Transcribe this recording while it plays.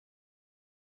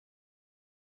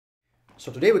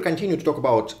So today we continue to talk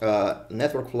about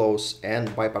network flows and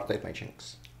bipartite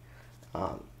matchings.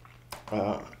 Our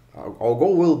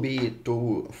goal will be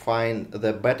to find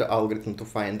the better algorithm to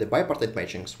find the bipartite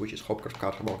matchings, which is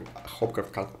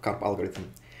Hopcroft-Karp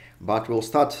algorithm. But we'll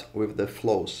start with the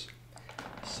flows.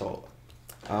 So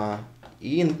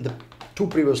in the two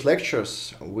previous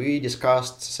lectures, we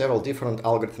discussed several different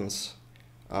algorithms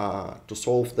to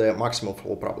solve the maximal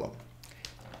flow problem.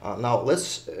 Now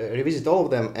let's revisit all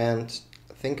of them and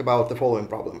think about the following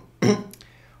problem.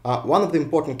 One of the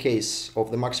important cases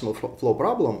of the maximal flow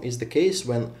problem is the case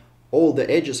when all the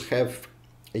edges have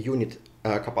a unit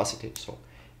capacity. So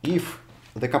if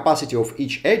the capacity of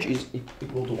each edge is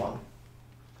equal to 1.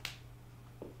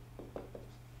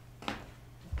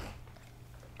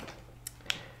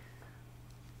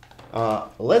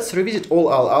 Let's revisit all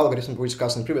our algorithms we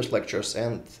discussed in previous lectures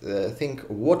and think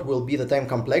what will be the time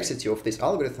complexity of this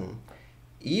algorithm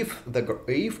if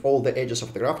all the edges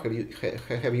of the graph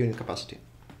have unit capacity.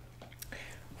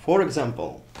 For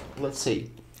example, let's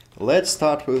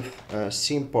start with a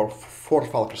simple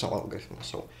fourth-Falkerson algorithm.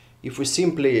 So if we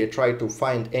simply try to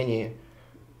find any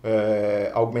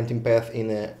augmenting path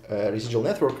in a residual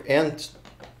network and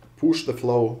push the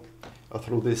flow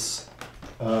through this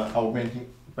augmenting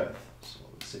path. So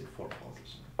let's say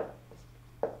fourth-Falkerson.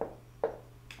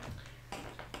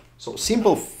 So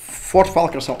simple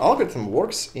fourth-Falkerson algorithm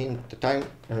works in the time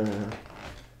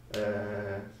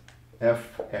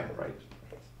fm, right?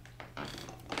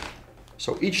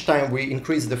 So each time we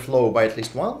increase the flow by at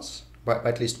least one,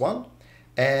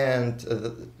 and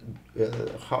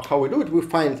how we do it, we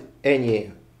find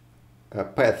any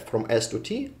path from S to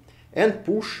T and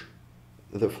push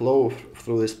the flow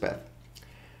through this path.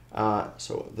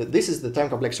 So this is the time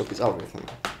complexity of this algorithm.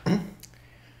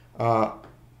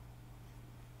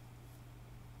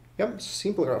 Yeah,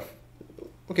 simple graph.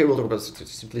 Okay, we'll talk about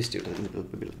simplicity a little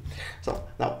bit. So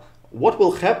now, what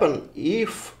will happen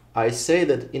if I say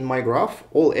that in my graph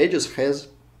all edges has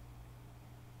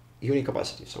unit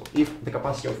capacity? So if the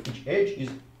capacity of each edge is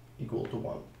equal to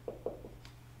 1.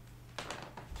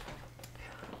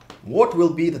 What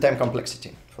will be the time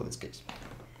complexity for this case?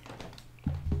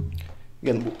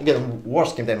 Again,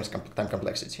 worst case time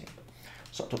complexity.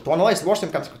 So to analyze the worst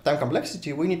time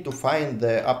complexity, we need to find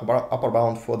the upper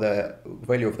bound for the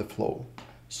value of the flow.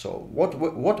 So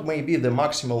what may be the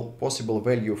maximal possible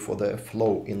value for the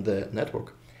flow in the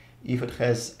network if it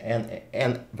has n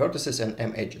vertices and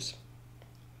m edges?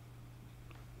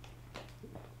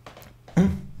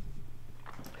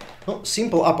 No,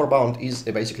 simple upper bound is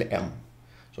basically m.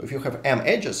 So if you have m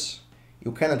edges,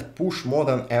 you cannot push more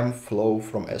than m flow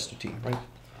from S to T, right?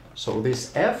 So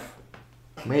this f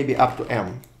may be up to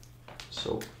m.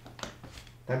 So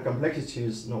time complexity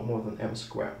is no more than m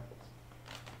squared.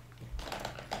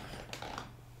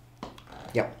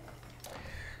 Yeah.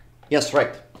 Yes,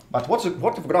 right. But what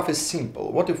if graph is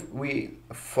simple? What if we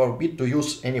forbid to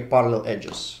use any parallel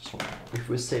edges? So if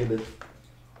we say that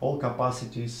all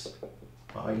capacities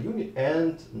are unit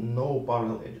and no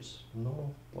parallel edges.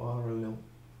 No parallel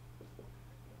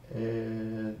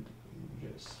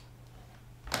edges.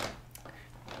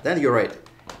 Then you're right.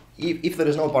 If there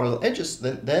is no parallel edges,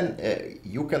 then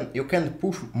you can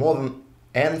push more than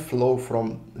n flow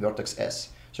from vertex S.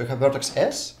 So you have vertex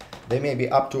S, they may be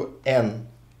up to n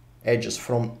edges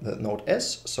from the node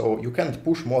S, so you can't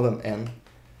push more than n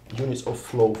units of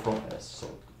flow from S.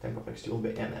 So time complexity will be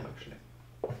nm actually.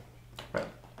 Right.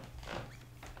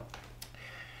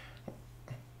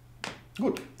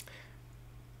 Good.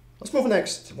 Let's move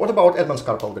next. What about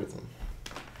Edmonds-Karp algorithm?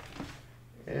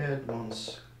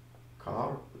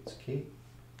 Edmonds-Karp, it's K.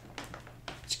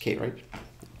 It's K, right?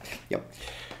 Yep.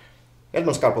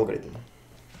 Edmonds-Karp algorithm.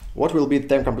 What will be the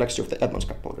time complexity of the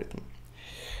Edmonds-Karp algorithm?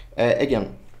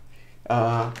 Again,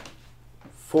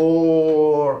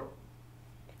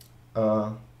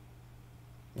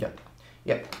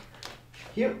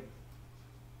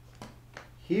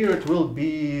 here it will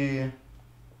be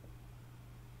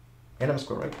nm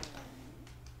squared, right?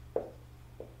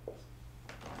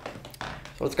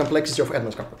 So it's complexity of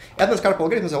Edmonds-Karp. Edmonds-Karp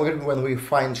algorithm is an algorithm when we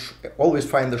always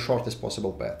find the shortest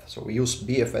possible path. So we use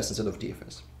BFS instead of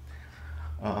DFS.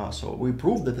 So we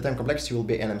proved that the time complexity will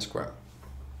be nm squared.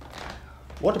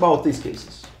 What about these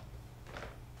cases?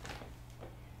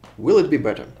 Will it be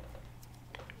better?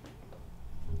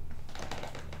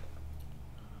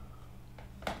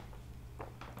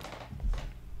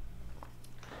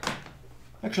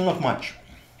 Actually, not much.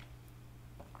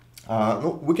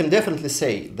 No, we can definitely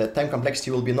say that time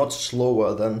complexity will be not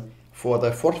slower than for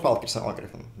the fourth-Falkerson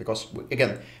algorithm, because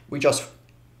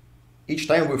each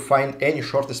time we find any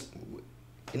shortest,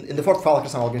 in the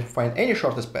fourth-Falkerson algorithm, find any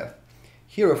shortest path,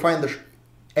 Here we find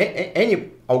any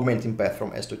augmenting path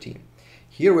from S to T.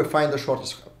 Here we find the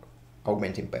shortest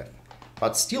augmenting path.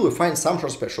 But still we find some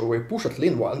short path, so we push at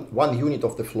least one unit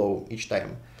of the flow each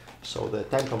time. So the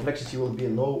time complexity will be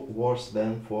no worse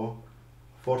than for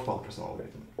fourth Fulkerson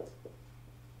algorithm.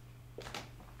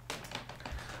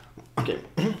 Okay.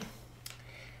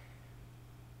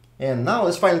 And now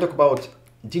let's finally talk about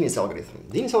Dini's algorithm.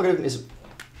 Dini's algorithm is a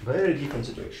very different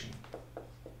situation.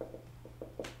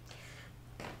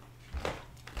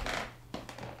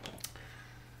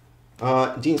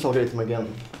 Dini's algorithm,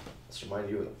 again, let's remind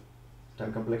you,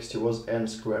 time complexity was n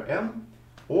square m,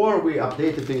 or we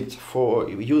updated it for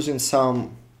using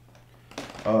some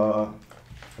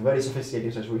very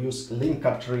sophisticated things. We use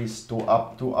linked trees to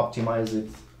optimize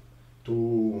it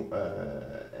to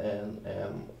n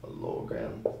m log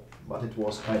n, but it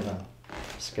was kind of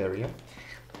scary.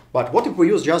 But what if we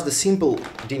use just the simple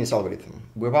Dini's algorithm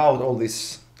without all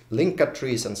these linked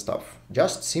trees and stuff?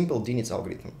 Just simple Dini's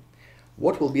algorithm.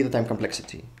 What will be the time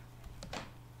complexity?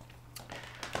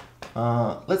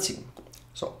 Let's see.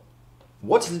 So,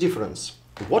 what's the difference?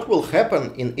 What will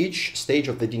happen in each stage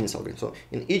of the Dini's algorithm? So,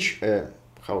 in each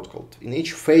in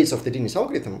each phase of the Dini's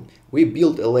algorithm, we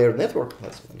build a layered network.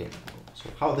 So,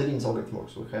 how the Dini's algorithm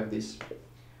works? We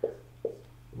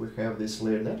have this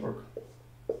layered network,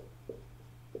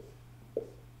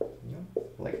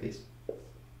 like this.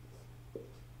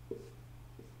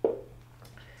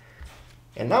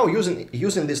 And now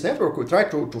using this network, we try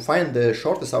to find the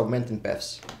shortest augmenting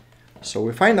paths. So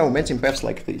we find augmenting paths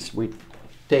like this. We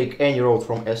take any road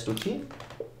from S to T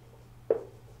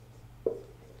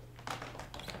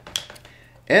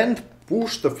and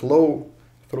push the flow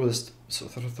through this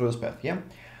path. Yeah.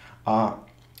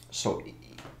 So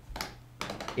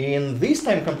in this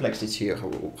time complexity here,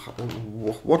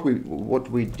 what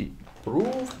we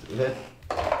proved that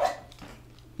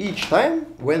each time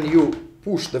when you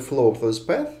push the flow through this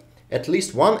path, at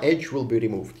least one edge will be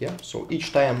removed. Yeah. So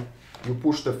each time you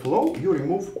push the flow, you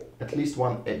remove at least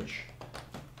one edge.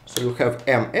 So you have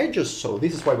m edges. So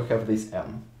this is why we have this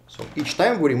m. So each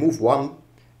time we remove one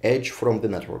edge from the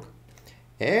network,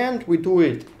 and we do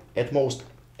it at most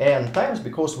n times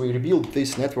because we rebuild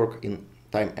this network in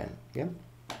time n. Yeah.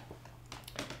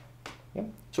 Yeah.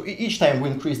 So each time we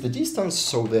increase the distance,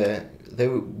 so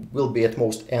there will be at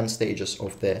most n stages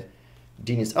of the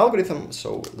Dini's algorithm.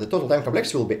 So the total time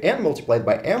complexity will be n multiplied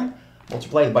by m.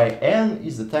 Multiplied by n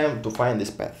is the time to find this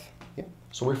path. Yeah?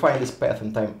 So we find this path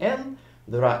in time n.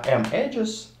 There are m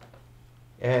edges.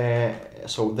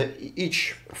 So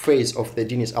each phase of the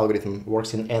Dini's algorithm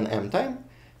works in nm time,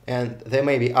 and there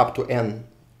may be up to n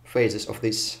phases of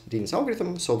this Dini's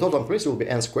algorithm. So total complexity will be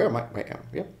n squared by m.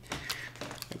 Yeah.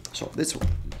 So this is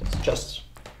just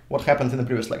what happened in the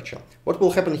previous lecture. What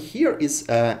will happen here is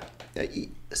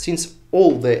since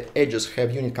all the edges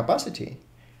have unit capacity,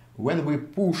 when we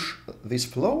push this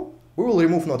flow, we will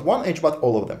remove not one edge, but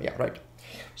all of them. Yeah, right.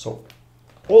 So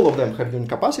all of them have unit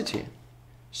capacity.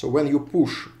 So when you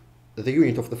push the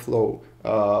unit of the flow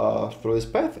through this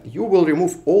path, you will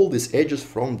remove all these edges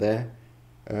from the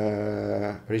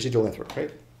residual network,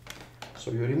 right?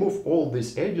 So you remove all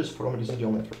these edges from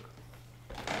residual network.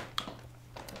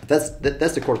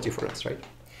 That's the core difference, right?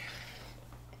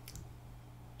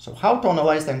 So how to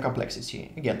analyze time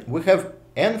complexity? Again, we have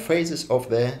n phases of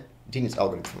the Dini's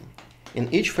algorithm.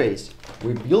 In each phase,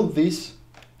 we build this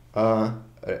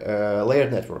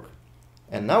layered network.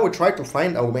 And now we try to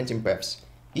find augmenting paths.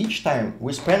 Each time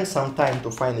we spend some time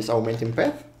to find this augmenting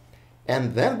path,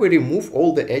 and then we remove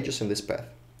all the edges in this path.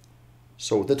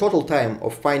 So the total time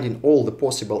of finding all the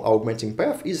possible augmenting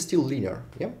path is still linear.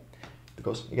 Yeah?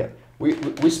 Because again,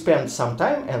 we spend some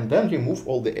time and then remove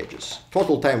all the edges.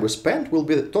 Total time we spend will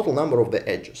be the total number of the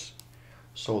edges.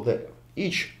 So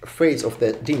each phase of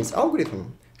the Dini's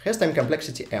algorithm has time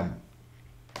complexity m.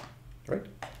 Right?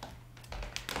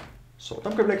 So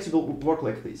time complexity will work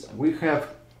like this. We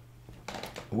have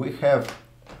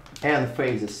n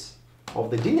phases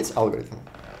of the Dini's algorithm,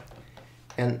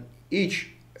 and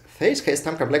each phase has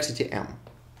time complexity m.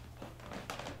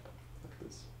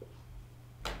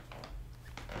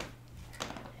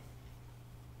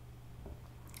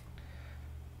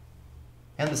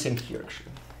 And the same here,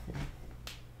 actually.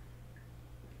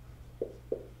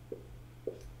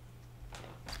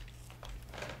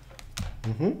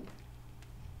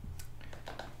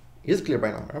 Is clear by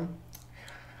now, right?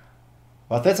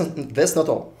 But that's not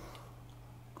all.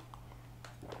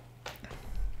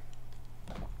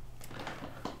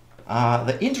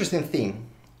 The interesting thing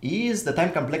is the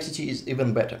time complexity is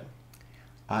even better.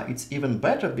 It's even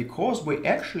better because we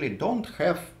actually don't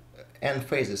have n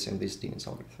phases in this Dini's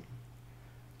algorithm.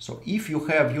 So if you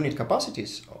have unit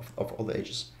capacities of all the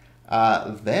edges,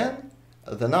 then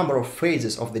the number of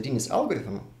phases of the Dini's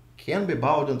algorithm can be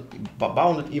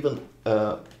bounded even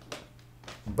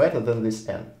better than this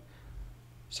n.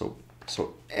 So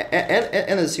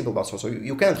n is a simple bound, so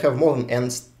you can't have more than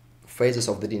n phases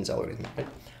of the Dini's algorithm, right?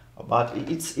 But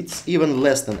it's even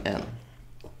less than n.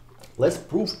 Let's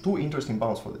prove two interesting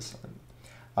bounds for this.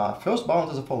 First bound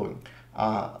is the following.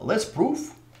 Let's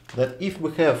prove that if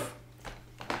we have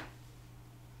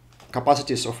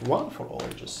capacities of 1 for all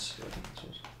edges,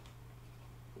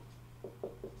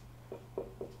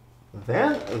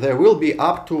 then there will be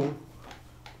up to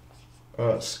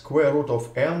square root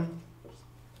of n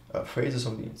phases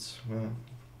of these.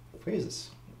 Phases.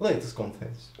 Let's call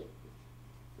phases.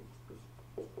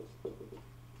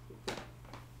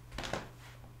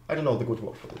 I don't know the good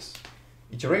word for this.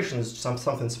 Iteration is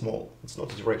something small. It's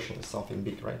not iteration, it's something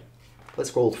big, right?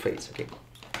 Let's call it phase, okay?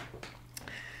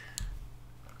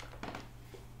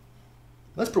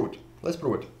 Let's prove it. Let's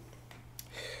prove it.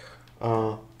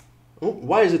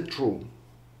 Why is it true?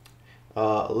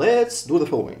 Let's do the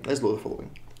following.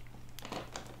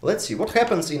 Let's see what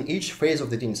happens in each phase of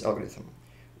the Dini's algorithm.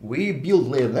 We build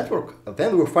layered network,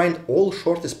 then we find all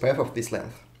shortest path of this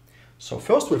length. So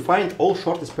first we find all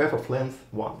shortest path of length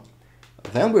 1.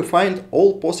 Then we find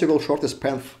all possible shortest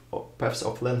paths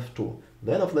of length 2,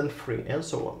 then of length 3, and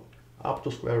so on, up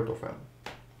to square root of n.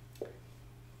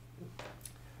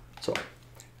 So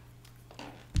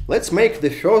let's make the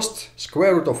first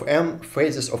square root of m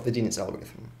phases of the Dini's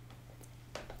algorithm.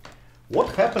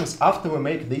 What happens after we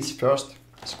make these first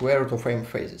square root of m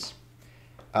phases?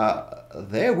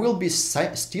 There will be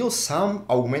still some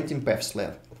augmenting paths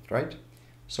left, right?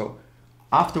 So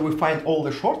after we find all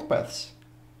the short paths,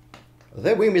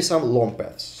 there will be some long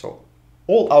paths. So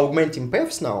all augmenting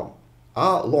paths now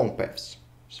are long paths.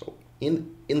 So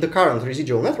in the current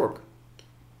residual network,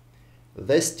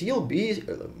 there still be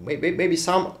maybe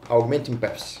some augmenting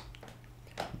paths,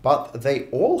 but they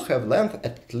all have length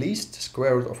at least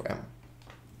square root of m.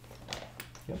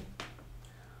 Yeah.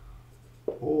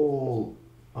 All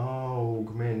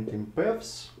augmenting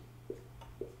paths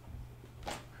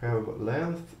have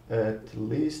length at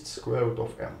least square root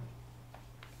of m.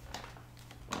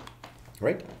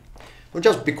 Right? Well,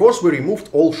 just because we removed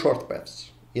all short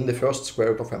paths in the first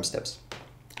square root of m steps.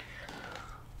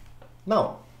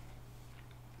 Now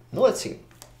let's see.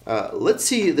 Let's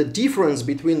see the difference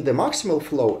between the maximal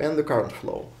flow and the current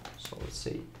flow. So let's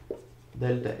say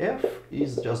delta F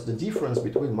is just the difference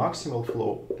between maximal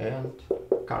flow and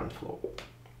current flow.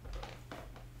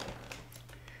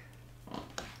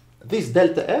 This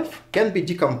delta F can be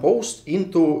decomposed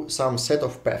into some set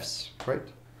of paths, right?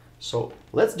 So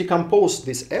let's decompose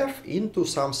this F into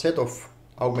some set of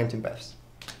augmenting paths.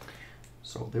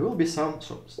 So there will be some,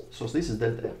 so this is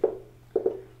delta F.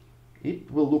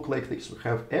 It will look like this. We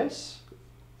have S,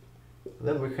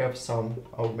 then we have some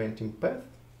augmenting path,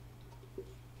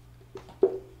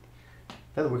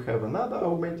 then we have another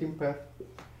augmenting path.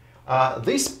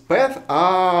 These paths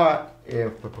are,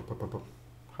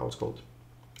 how it's called?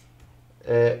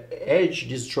 Edge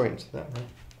disjoint.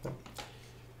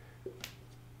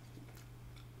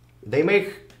 They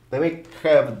may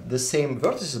have the same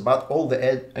vertices, but all the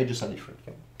edges are different.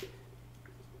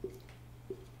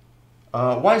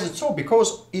 Why is it so?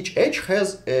 Because each edge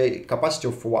has a capacity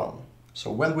of 1.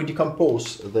 So when we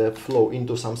decompose the flow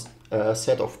into some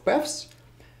set of paths,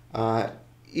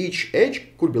 each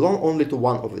edge could belong only to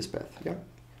one of these paths. Yeah?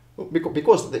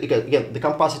 Because again, the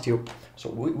capacity, so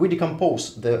we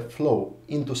decompose the flow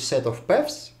into set of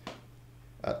paths,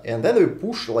 and then we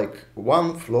push like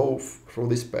one flow through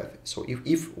this path. So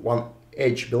if one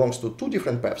edge belongs to two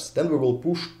different paths, then we will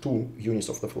push 2 units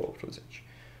of the flow through this edge.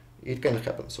 It can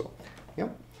happen. So yeah,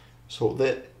 so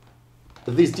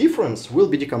this difference will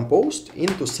be decomposed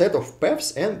into set of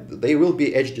paths, and they will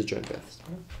be edge disjoint paths.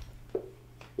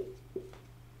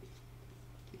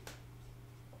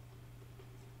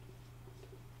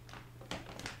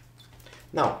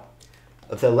 Now,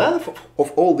 the length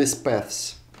of all these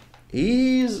paths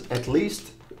is at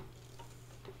least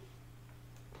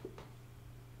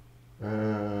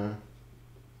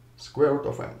square root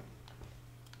of m.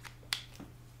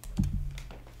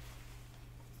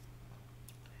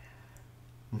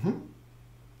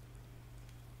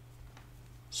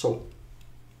 So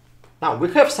now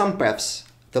we have some paths.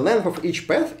 The length of each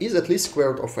path is at least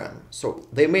square root of m. So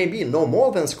they may be no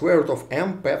more than square root of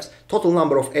m paths. Total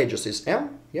number of edges is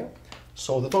m. Yeah.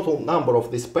 So the total number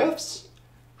of these paths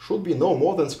should be no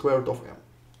more than square root of m.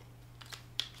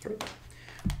 Right?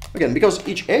 Again, because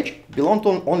each edge belongs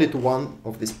only to one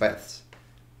of these paths.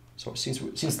 So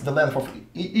since the length of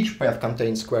each path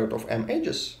contains square root of m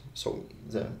edges, so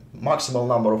the maximal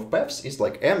number of paths is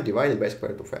like m divided by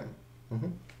square root of m.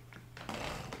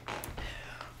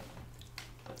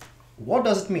 What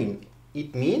does it mean?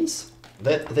 It means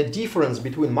that the difference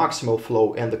between maximal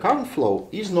flow and the current flow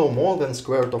is no more than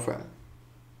square root of m.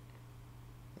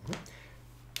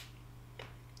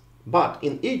 But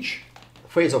in each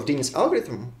phase of Dini's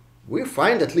algorithm, we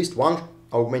find at least one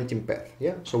augmenting path.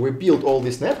 Yeah, so we build all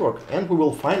this network and we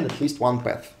will find at least one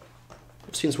path,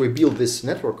 since we build this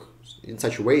network in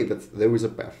such a way that there is a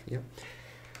path. Yeah.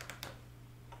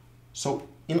 So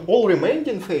in all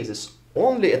remaining phases,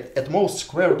 only at most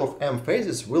square root of m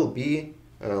phases will be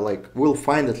will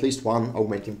find at least one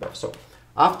augmenting path. So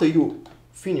after you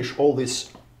finish all these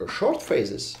short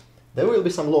phases, there will be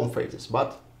some long phases,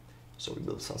 but so we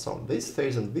will some this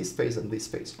phase and this phase and this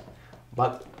phase.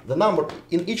 But the number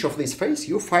in each of these phases,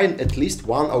 you find at least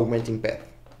one augmenting path.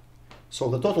 So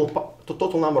the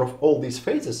total number of all these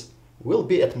phases will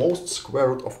be at most square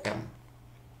root of m.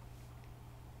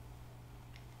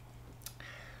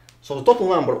 So the total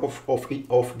number of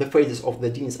the phases of the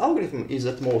Dini's algorithm is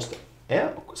at most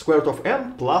square root of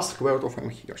m plus square root of m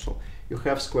here. So you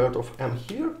have square root of m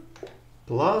here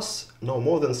plus no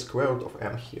more than square root of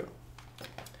m here.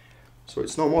 So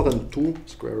it's no more than 2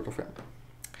 square root of m.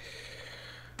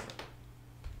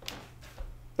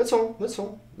 That's all. That's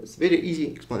all. That's very easy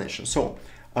explanation. So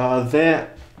the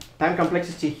time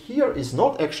complexity here is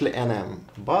not actually nm,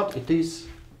 but it is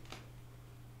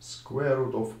square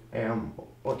root of m.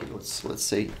 Okay, let's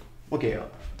say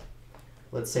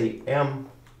let's say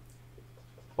m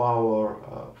power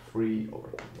 3 over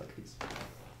like this.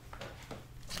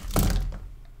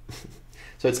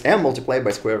 So it's m multiplied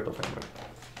by square root of m, right?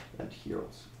 And here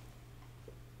also.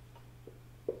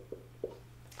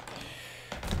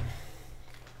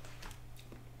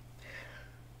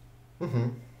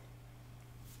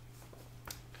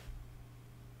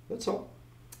 That's all.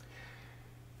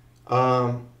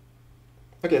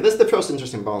 Okay, that's the first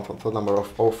interesting bound for the number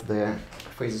of the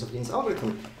phases of Dini's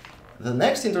algorithm. The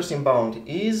next interesting bound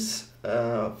is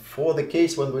for the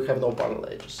case when we have no parallel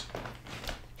edges.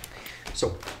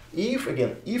 So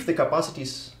if the capacity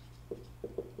is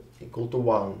equal to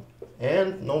 1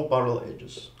 and no parallel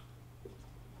edges,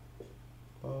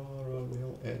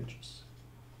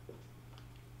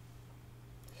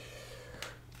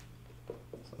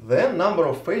 then number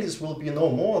of phases will be no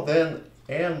more than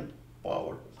n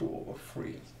power 2 over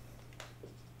 3.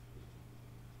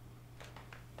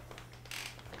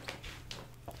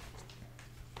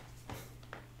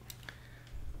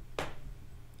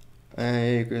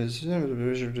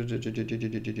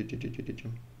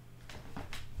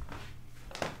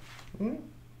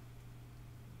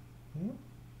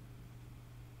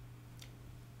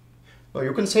 No,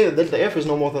 you can say that delta f is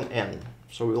no more than n,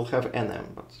 so we'll have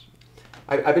nm, but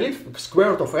I believe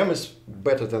square root of m is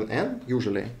better than n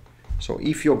usually. So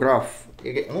if your graph,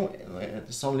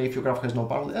 it's only if your graph has no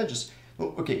parallel edges.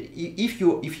 Okay, if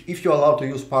you're allowed to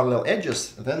use parallel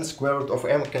edges, then square root of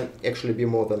m can actually be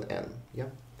more than n. Yeah.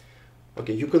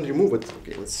 Okay, you can remove it.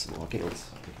 Okay, let's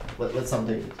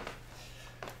update it.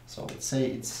 So let's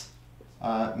say it's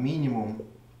minimum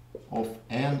of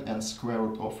n and square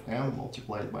root of m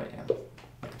multiplied by n,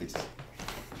 like this.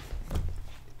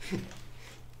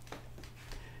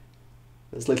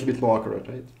 It's a little bit more accurate,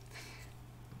 right?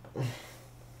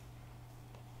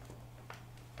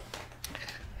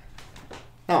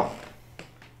 Now,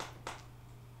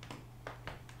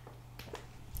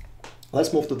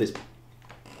 let's move to this.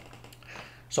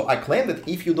 So I claim that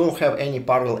if you don't have any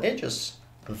parallel edges,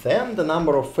 then the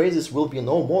number of phases will be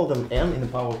no more than n in the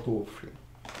power 2 of 3.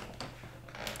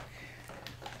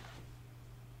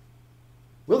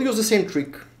 We'll use the same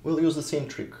trick.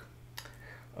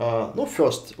 No,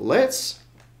 first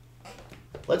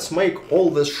let's make all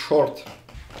the short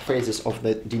phases of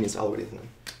the Dini's algorithm.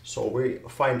 So we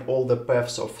find all the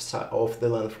paths of the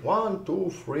length 1,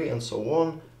 2, 3, and so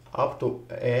on, up to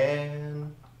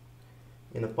n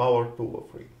in the power 2 over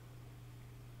 3.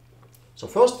 So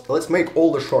first, let's make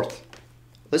all the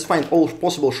let's find all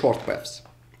possible short paths.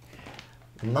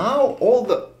 Now all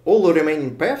the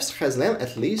remaining paths has then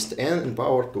at least n in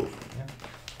power 2. Yeah.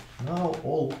 Now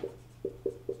all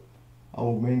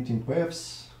augmenting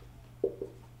paths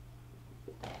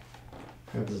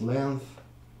have this length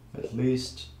at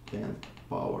least n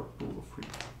power 2 over 3.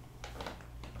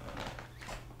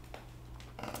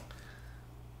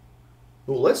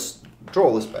 Well, let's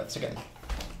draw these paths again.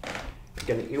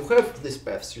 Again, you have these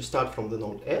paths. You start from the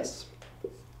node S.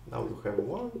 Now you have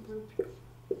one path here.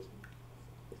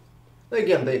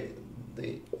 Again, they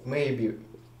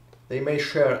may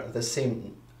share the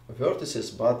same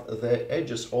vertices, but the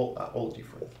edges are all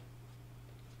different.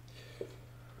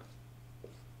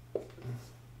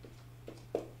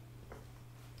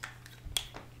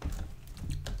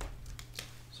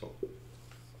 So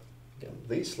again,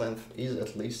 this length is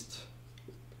at least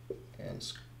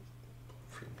and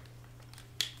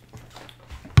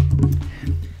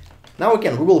now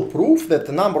again, we will prove that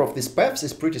the number of these paths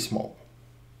is pretty small.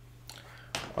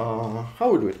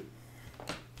 How we do it?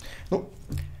 No,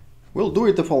 we'll do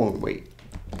it the following way.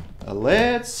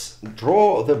 Let's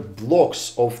draw the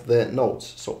blocks of the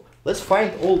nodes. So let's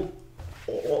find all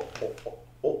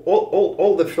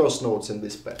the first nodes in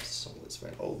this path. So let's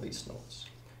find all these nodes.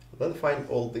 Then find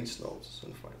all these nodes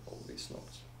and find all these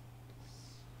nodes.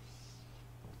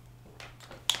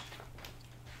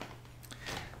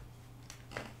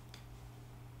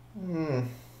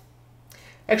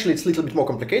 Actually, it's a little bit more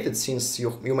complicated since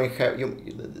you may have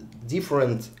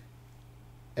different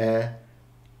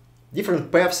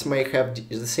paths may have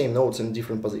the same nodes in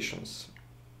different positions.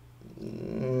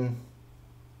 You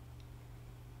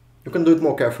can do it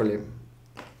more carefully.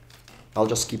 I'll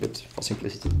just skip it for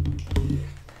simplicity.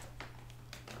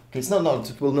 Okay,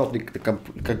 it will not be the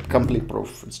complete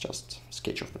proof. It's just a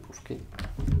sketch of the proof. Okay,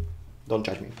 don't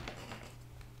judge me.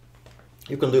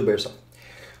 You can do it by yourself.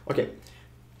 Okay,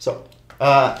 so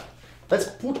let's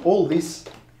put all these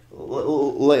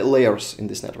layers in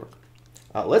this network.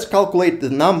 Let's calculate the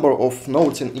number of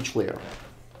nodes in each layer.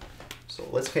 So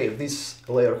let's say this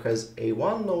layer has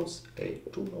A1 nodes,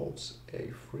 A2 nodes,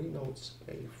 A3 nodes,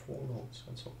 A4 nodes,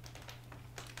 and so on.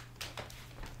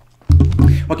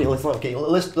 Okay, let's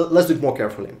do it more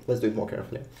carefully.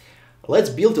 Let's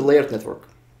build a layered network.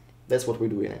 That's what we're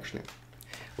doing actually.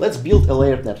 Let's build a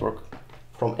layered network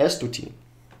from S to T.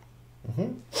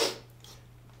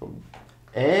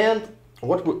 And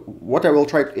what I will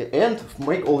try to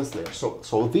make all these layers.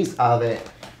 So these are the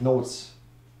nodes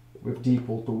with d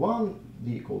equal to 1,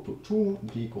 d equal to 2,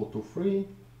 d equal to 3,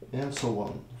 and so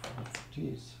on.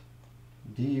 This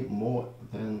d more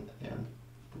than n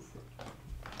to 3.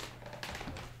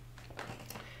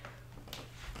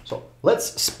 So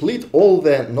let's split all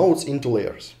the nodes into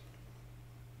layers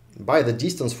by the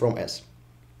distance from S.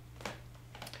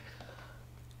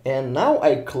 And now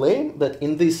I claim that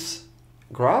in this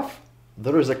graph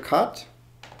there is a cut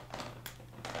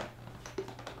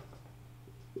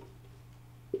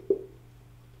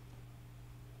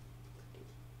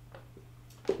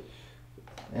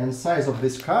and size of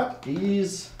this cut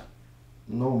is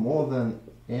no more than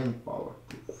n power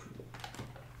 2.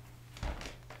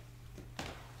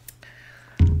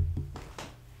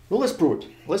 Well, let's prove it.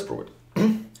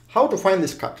 How to find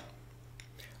this cut?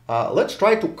 Let's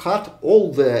try to cut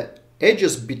all the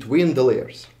edges between the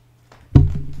layers.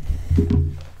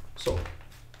 So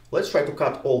let's try to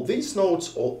cut all these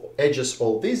nodes, all edges,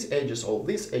 all these edges,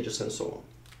 and so on.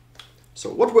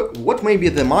 So what may be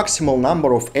the maximal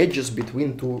number of edges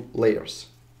between two layers?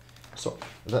 So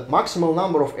the maximal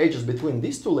number of edges between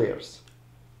these two layers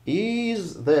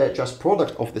is the just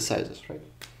product of the sizes, right?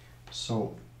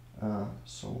 So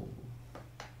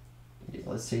yeah,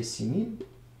 let's say C min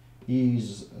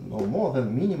is no more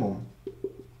than minimum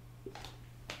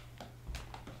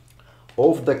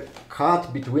of the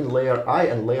cut between layer I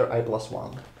and layer I plus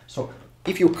 1. So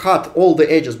if you cut all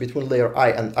the edges between layer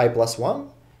I and I plus 1,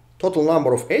 total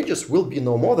number of edges will be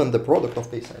no more than the product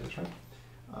of these edges, right?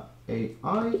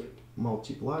 AI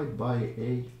multiplied by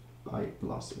AI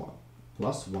plus 1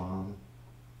 plus 1.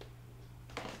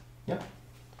 Yeah.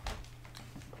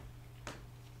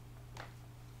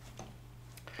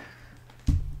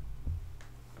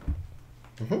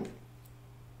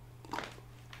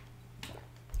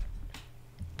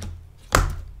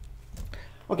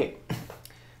 Okay,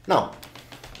 now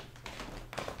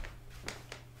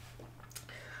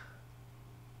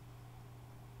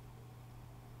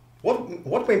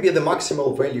what may be the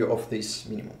maximal value of this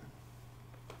minimum?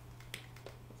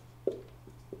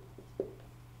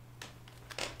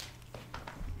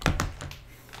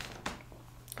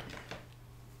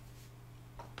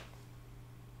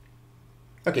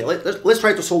 Okay, let's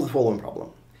try to solve the following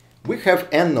problem. We have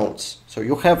n nodes, so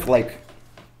you have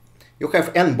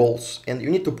n balls, and you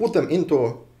need to put them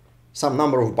into some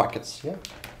number of buckets. Yeah.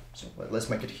 So let's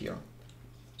make it here.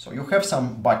 So you have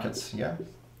some buckets, yeah,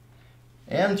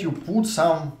 and you put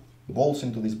some balls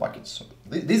into these buckets. So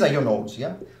these are your nodes,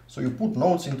 yeah. So you put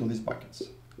nodes into these buckets.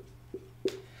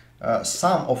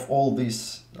 Sum of all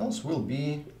these nodes will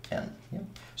be n. Yeah.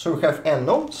 So you have n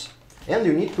nodes, and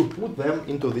you need to put them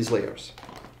into these layers.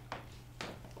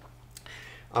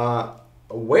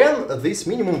 When this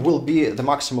minimum will be the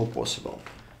maximal possible?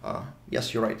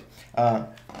 Yes, you're right.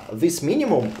 This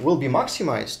minimum will be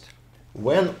maximized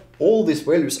when all these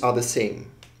values are the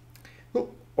same.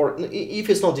 Or if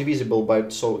it's not divisible by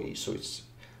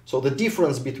so the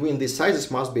difference between these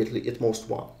sizes must be at most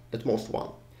one.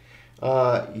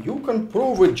 You can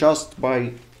prove it just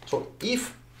by, so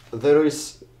if there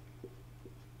is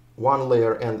one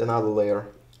layer and another layer,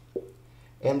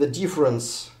 and the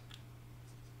difference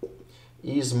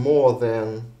is more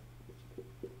than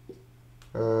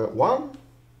 1,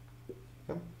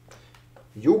 yeah,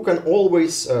 you can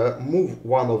always move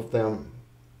one of them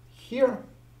here,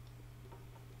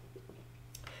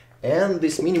 and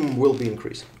this minimum will be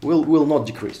increased, will not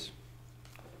decrease.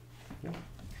 Yeah.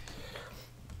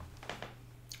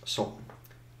 So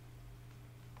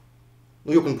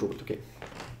you can prove it, okay.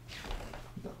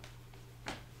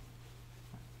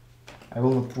 I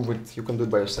will not prove it, you can do it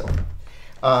by yourself.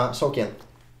 So again,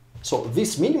 so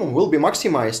this minimum will be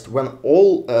maximized when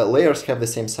all layers have the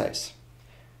same size.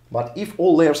 But if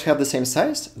all layers have the same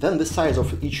size, then the size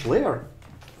of each layer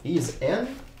is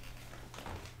n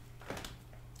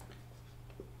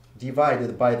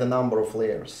divided by the number of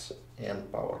layers, n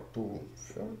power 2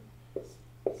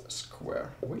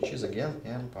 square, which is again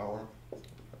n power.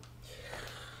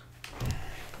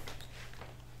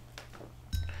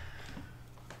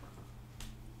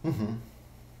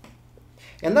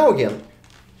 And now again,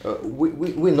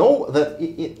 we know that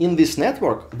in this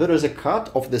network there is a cut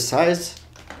of the size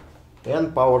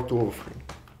n power 2/3.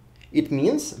 It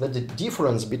means that the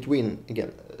difference between,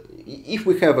 again, if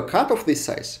we have a cut of this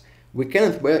size, we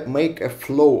cannot make a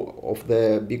flow of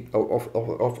the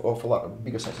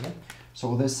bigger size. No?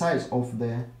 So the size of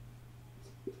the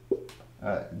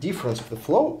difference of the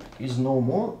flow is no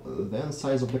more than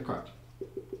size of the cut.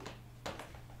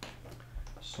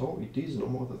 So it is no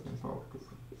more than n power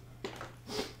 2/3.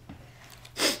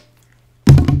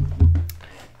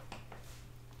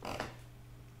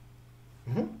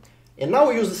 And now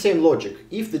we use the same logic.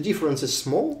 If the difference is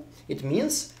small, it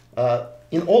means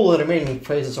in all the remaining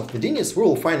phases of the DNIS, we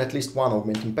will find at least one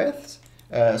augmenting path.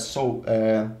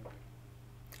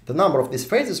 The number of these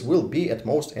phases will be at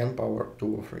most n power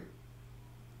 2/3.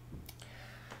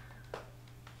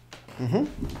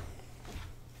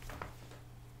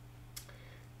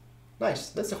 Nice,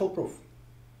 that's the whole proof.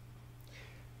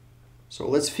 So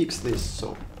let's fix this.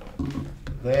 So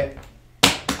the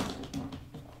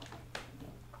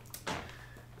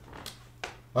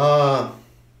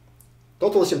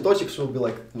total asymptotics will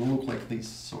look like this.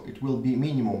 So it will be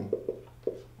minimum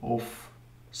of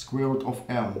square root of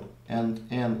m and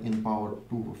n in power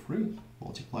 2/3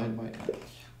 multiplied by n.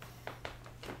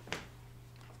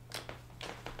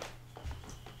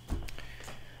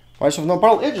 Why so no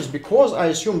parallel edges? Because I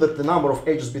assume that the number of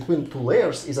edges between two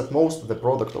layers is at most the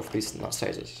product of these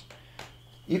sizes.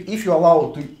 If you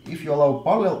allow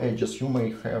parallel edges, you may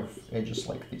have edges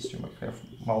like this. You may have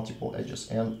multiple edges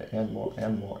and more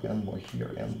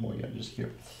here, and more edges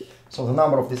here. So the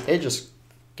number of these edges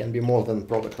can be more than the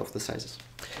product of the sizes.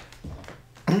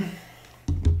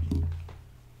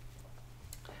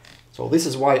 So this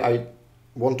is why I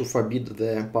want to forbid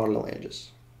the parallel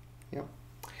edges. Yeah.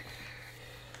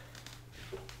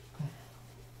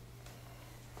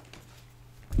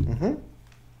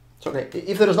 So okay,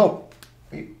 if there is no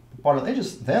parallel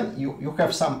edges, then you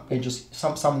have some edges,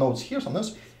 some nodes here, some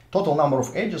nodes. Total number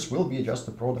of edges will be just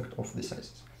the product of the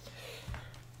sizes.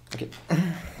 Okay.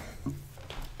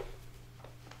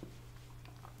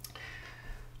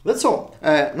 That's all.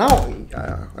 Now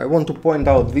I want to point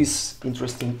out this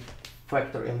interesting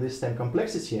factor in this time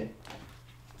complexity.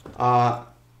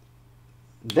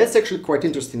 That's actually quite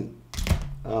interesting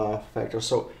factor.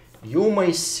 So you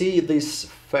may see this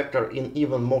factor in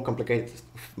even more complicated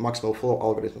maximal flow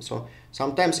algorithms. So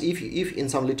sometimes if in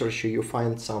some literature you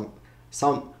find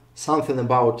something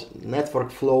about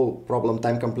network flow problem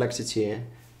time complexity,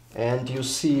 and you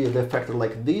see the factor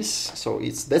like this, so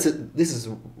this is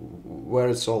where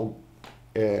it's all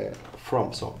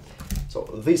from. So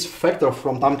this factor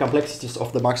from time complexities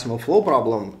of the maximal flow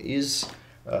problem is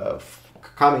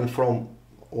coming from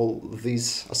all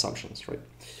these assumptions, right?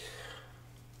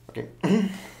 Okay.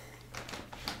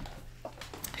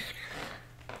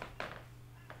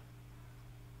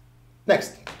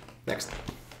 Next.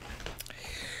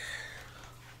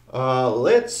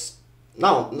 Let's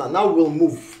now we'll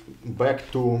move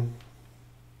back to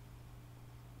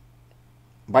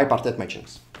bipartite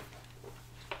matchings.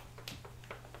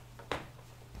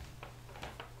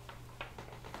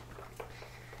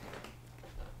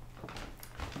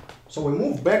 So we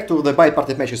move back to the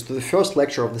bipartite matchings, to the first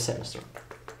lecture of the semester,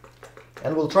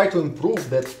 and we'll try to improve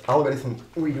that algorithm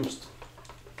we used.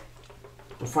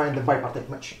 to find the bipartite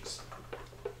matchings.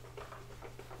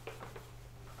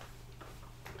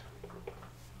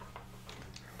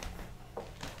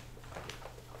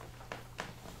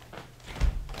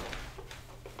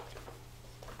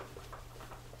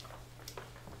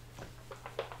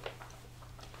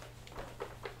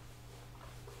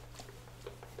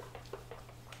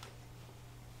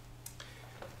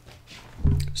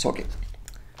 So, okay.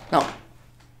 Now,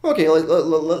 okay,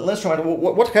 let's try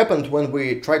what happened when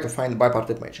we try to find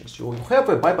bipartite matchings. You have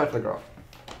a bipartite graph.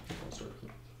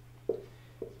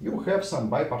 You have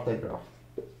some bipartite graph.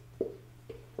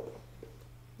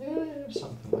 Yeah,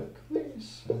 something like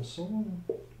this, and so on,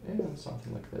 and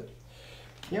something like that.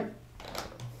 Yeah.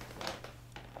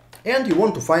 And you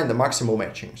want to find the maximal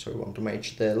matching. So you want to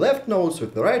match the left nodes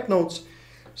with the right nodes.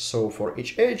 So for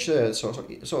each edge,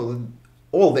 so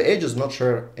all the edges not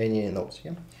share any nodes.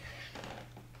 Yeah.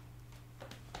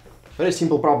 Very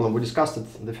simple problem. We discussed it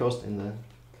in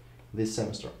this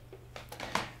semester.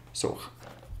 So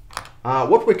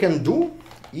what we can do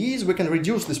is we can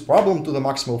reduce this problem to the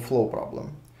maximal flow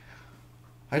problem.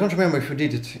 I don't remember if we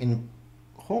did it in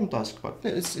home task, but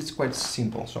it's quite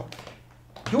simple. So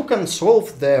you can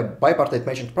solve the bipartite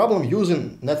matching problem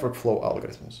using network flow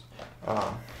algorithms.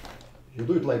 You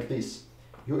do it like this.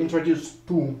 You introduce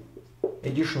two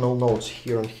additional nodes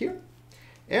here and here,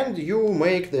 and you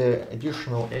make the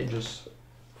additional edges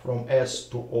from S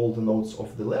to all the nodes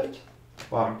of the left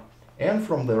part and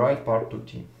from the right part to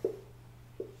T.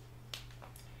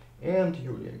 And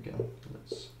you again,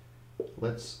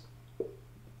 let's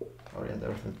orient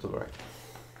everything to the right.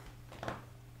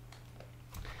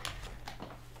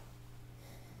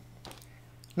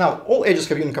 Now all edges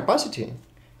have unit capacity,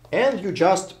 and you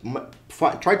just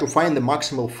try to find the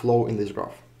maximal flow in this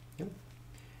graph.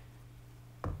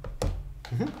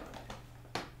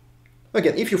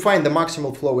 Again, if you find the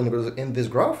maximal flow in this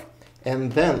graph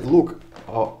and then look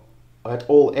at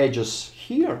all edges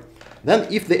here, then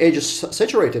if the edge is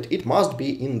saturated, it must be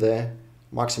in the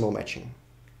maximal matching.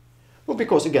 Well,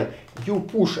 because again, you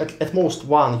push at most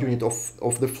one unit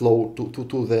of the flow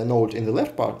to the node in the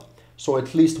left part, so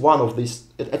at least one of these,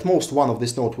 at most one of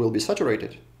this node will be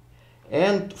saturated,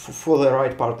 and for the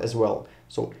right part as well.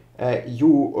 So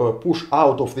you push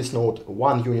out of this node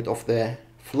one unit of the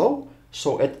flow,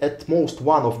 so at most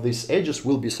one of these edges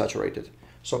will be saturated.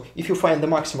 So if you find the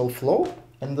maximal flow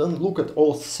and then look at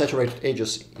all saturated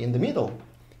edges in the middle,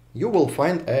 you will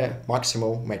find a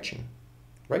maximal matching,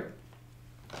 right?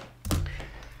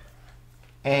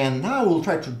 And now we'll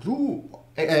try to do,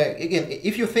 again,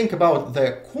 if you think about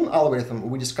the Kuhn algorithm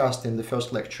we discussed in the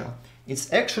first lecture,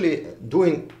 it's actually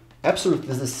doing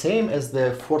absolutely the same as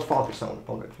the Ford-Falkers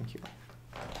algorithm here.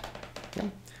 Yeah.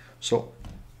 So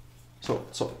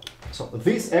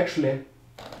this actually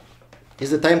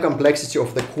is the time complexity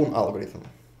of the Kuhn algorithm,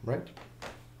 right?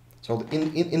 So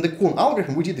in the Kuhn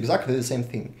algorithm, we did exactly the same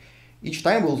thing. Each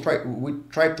time we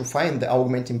try to find the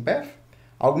augmenting path.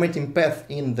 Augmenting path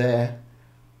in the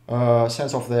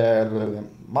sense of the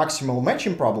maximal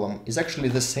matching problem is actually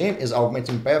the same as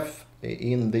augmenting path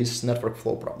in this network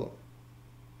flow problem.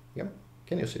 Yeah,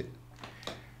 can you see it?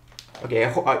 Okay,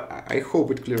 I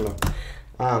hope it clear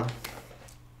now.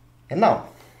 And now,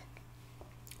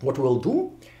 what we'll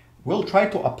do, we'll try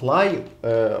to apply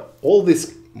all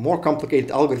these more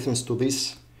complicated algorithms to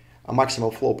this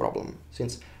maximal flow problem.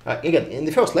 Since again, in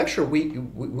the first lecture, we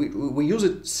use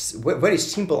a very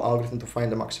simple algorithm to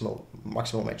find the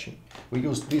maximal matching. We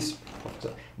use this,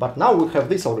 but now we have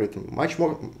this algorithm, much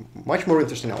more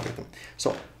interesting algorithm.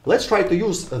 So let's try to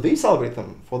use this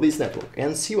algorithm for this network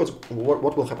and see what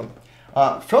will happen.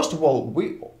 First of all,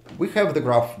 we have the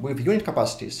graph with unit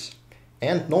capacities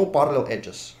and no parallel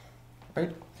edges,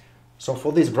 right? So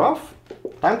for this graph,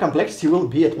 time complexity will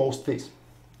be at most this.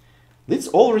 This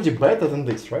is already better than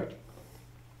this, right?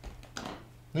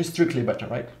 It's strictly better,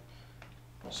 right?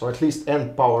 So at least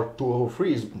n power 2 over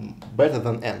 3 is better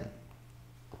than n.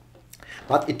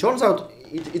 But it turns out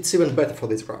it's even better for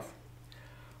this graph.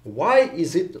 Why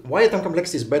time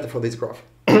complexity is better for this graph?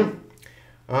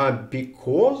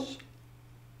 Because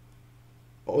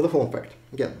of the following fact.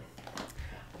 Again,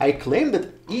 I claim that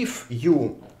if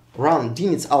you run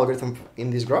Dinit's algorithm in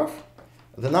this graph,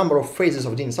 the number of phases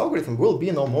of Dinit's algorithm will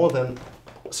be no more than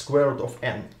square root of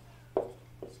n.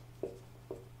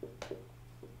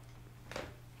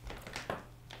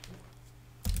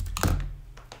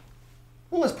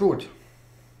 Well, let's prove it.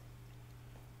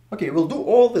 Okay, we'll do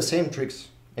all the same tricks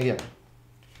again.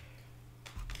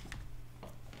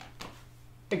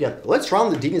 Again, let's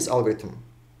run the Dinit's algorithm.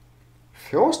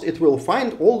 First, it will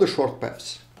find all the short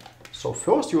paths. So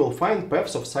first you will find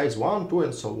paths of size 1, 2,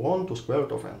 and so on to square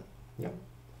root of n. Yeah.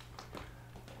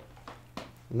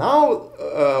 Now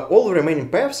all the remaining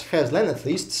paths has length at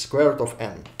least square root of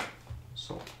n.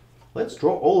 So let's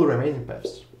draw all the remaining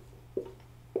paths.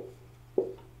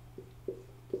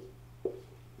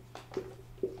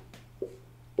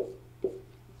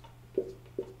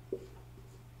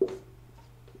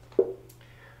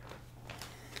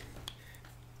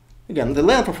 Again, the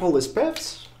length of all these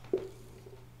paths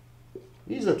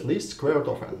is at least square root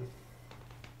of n.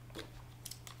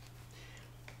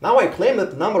 Now I claim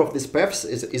that the number of these paths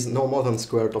is no more than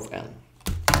square root of n.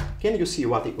 Can you see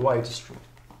why it is true?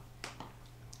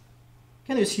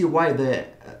 Can you see why the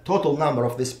total number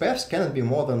of these paths cannot be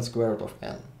more than square root of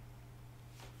n?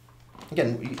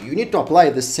 Again, you need to apply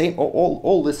the same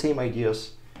all the same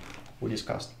ideas we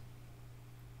discussed.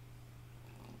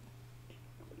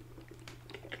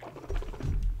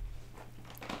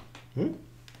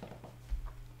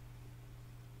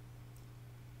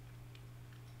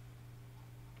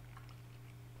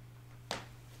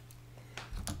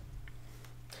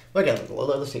 Again,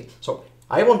 let's see. So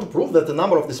I want to prove that the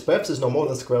number of these paths is no more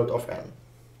than square root of n.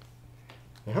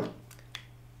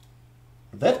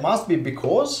 That must be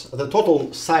because the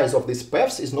total size of these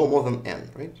paths is no more than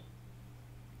n, right?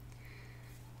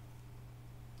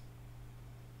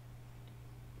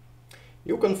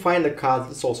 You can find a cut,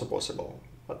 it's also possible,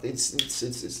 but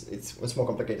it's more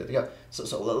complicated. Yeah.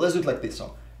 So let's do it like this.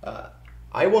 So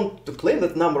I want to claim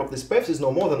that the number of these paths is no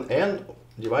more than n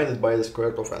divided by the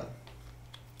square root of n.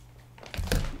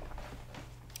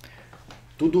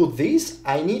 To do this,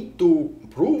 I need to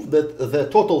prove that the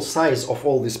total size of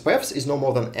all these paths is no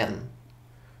more than n.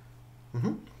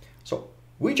 So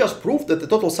we just proved that the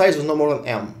total size is no more than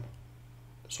m.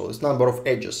 So this number of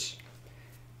edges.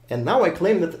 And now I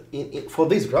claim that for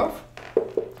this graph,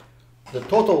 the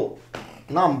total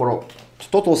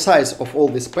size of all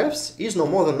these paths is no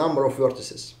more than number of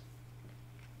vertices.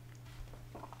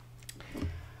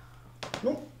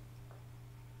 No.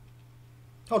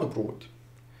 How to prove it?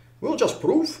 We'll just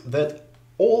prove that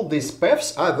all these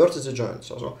paths are vertex adjoint.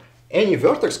 So any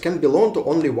vertex can belong to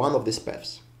only one of these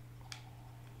paths.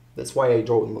 That's why I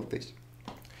draw them like this.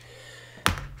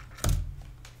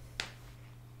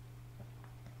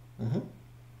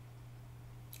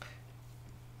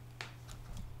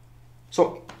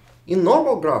 So in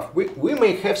normal graph, we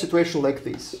may have situation like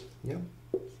this. Yeah.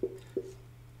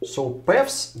 So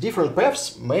paths, different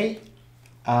paths may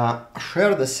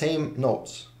share the same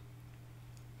nodes.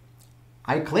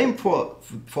 I claim for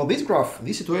this graph,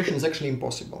 this situation is actually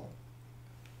impossible.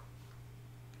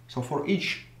 So for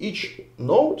each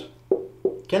node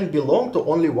can belong to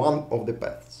only one of the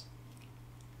paths.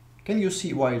 Can you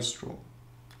see why it's true?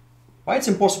 Why it's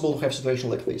impossible to have a situation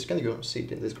like this? Can you see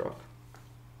it in this graph?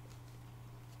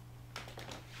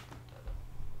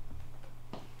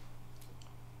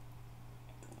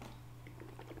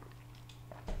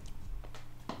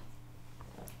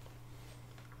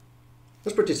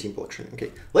 That's pretty simple, actually.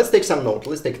 Okay, let's take some node.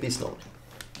 Let's take this node.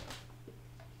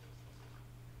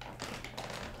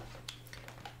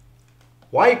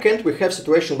 Why can't we have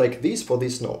situation like this for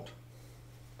this node?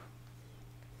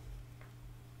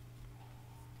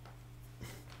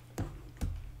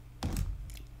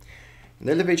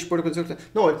 No, that's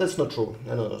not true.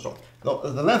 No,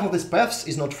 the length of these paths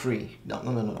is not free.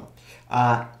 No.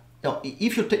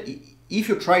 If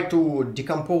you try to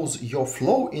decompose your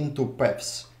flow into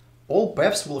paths, all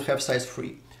paths will have size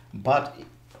 3. But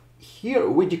here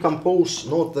we decompose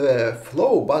not the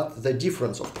flow, but the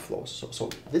difference of the flows. So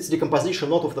this decomposition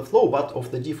not of the flow, but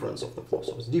of the difference of the flow.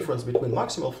 So it's difference between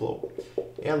maximal flow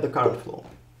and the current flow.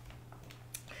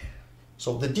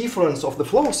 So the difference of the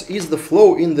flows is the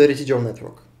flow in the residual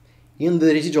network. In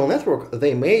the residual network,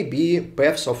 they may be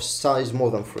paths of size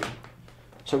more than 3.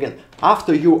 So again,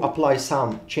 after you apply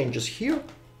some changes here,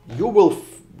 you will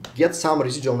get some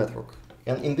residual network.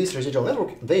 And in this residual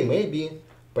network, they may be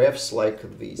paths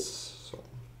like this. So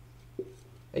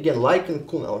again, like in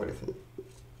Kuhn algorithm.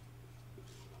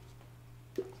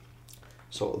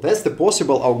 So that's the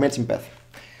possible augmenting path.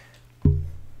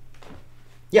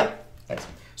 Yeah, thanks.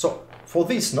 So for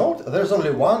this node, there's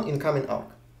only one incoming arc.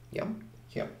 Yeah,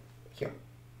 here.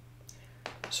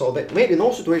 So there may be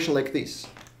no situation like this.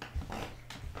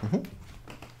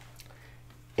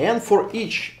 And for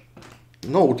each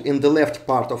node in the left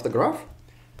part of the graph,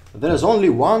 there is only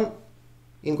one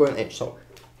ingoing edge. So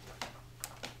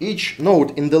each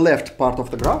node in the left part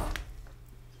of the graph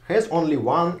has only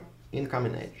one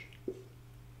incoming edge.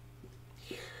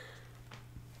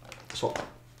 So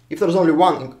if there is only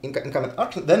one incoming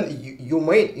arc, then you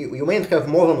may have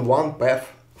more than one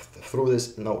path through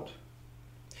this node.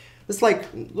 It's like,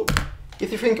 look,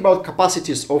 if you think about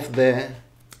capacities of the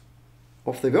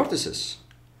vertices,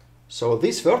 So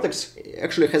this vertex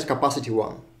actually has capacity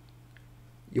 1.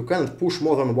 You can't push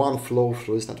more than one flow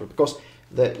through this network because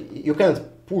you can't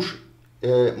push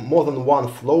more than one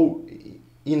flow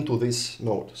into this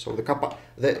node. So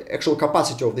the actual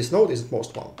capacity of this node is at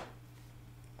most 1,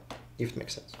 if it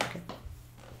makes sense. Okay.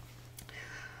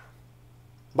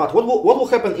 But what will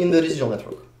happen in the residual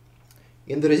network?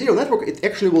 In the residual network, it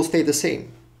actually will stay the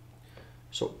same.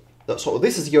 So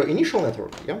this is your initial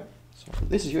network, yeah? So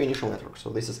this is your initial network. So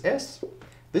this is S,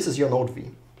 this is your node V.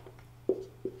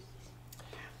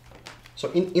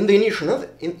 So in the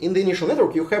initial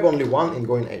network, you have only one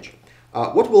ingoing edge.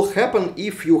 What will happen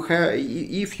if you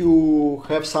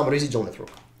have some residual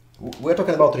network? We're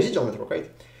talking about residual network,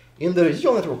 right? In the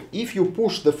residual network, if you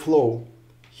push the flow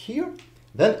here,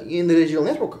 then in the residual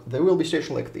network there will be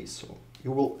situation like this. So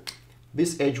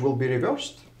this edge will be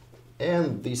reversed,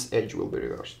 and this edge will be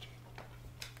reversed.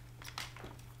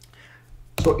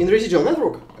 So in residual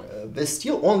network, there's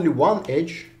still only one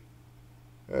edge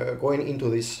going into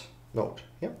this node,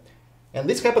 yeah, and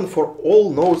this happened for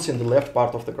all nodes in the left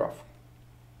part of the graph.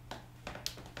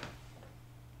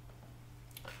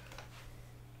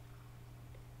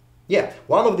 Yeah,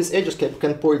 one of these edges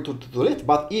can point to the left,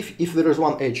 but if there is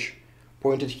one edge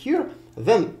pointed here,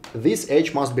 then this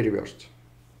edge must be reversed.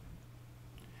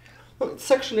 Well, it's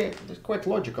actually quite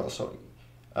logical. So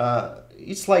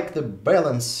it's like the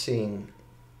balancing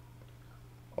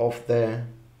of the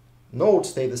nodes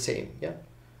stay the same. Yeah.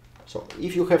 So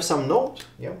if you have some node,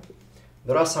 yeah,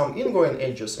 there are some ingoing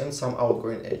edges and some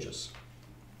outgoing edges.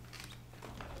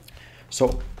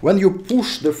 So when you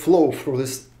push the flow through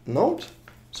this node,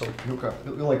 so you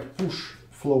like push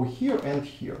flow here and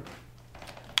here.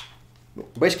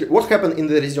 Basically, what happened in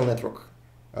the residual network?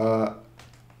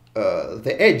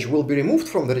 The edge will be removed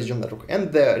from the residual network,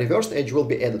 and the reversed edge will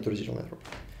be added to the residual network.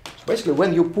 So basically,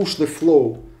 when you push the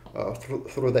flow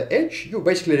through the edge, you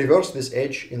basically reverse this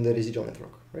edge in the residual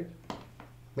network, right?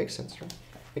 Makes sense, right?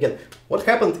 Again, what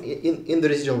happened in the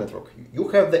residual network? You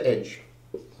have the edge.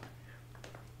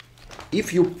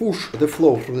 If you push the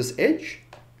flow through this edge,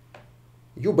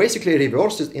 you basically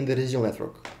reverse it in the residual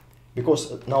network,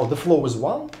 because now the flow is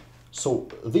 1, so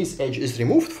this edge is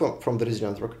removed from the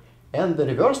residual network, and the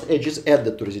reversed edge is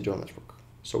added to residual network.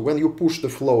 So when you push the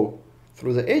flow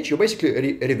through the edge, you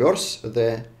basically reverse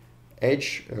the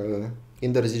edge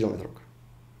in the residual network.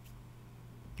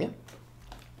 Yeah.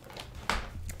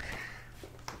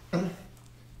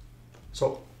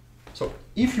 So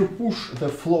if you push the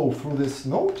flow through this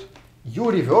node, you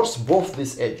reverse both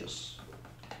these edges.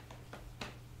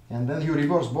 And then you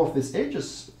reverse both these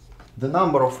edges, the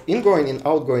number of ingoing and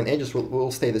outgoing edges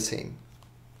will stay the same.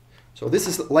 So this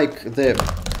is like the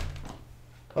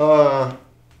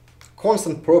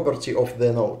constant property of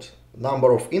the node,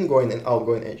 number of ingoing and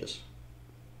outgoing edges,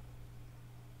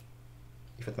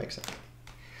 if it makes sense.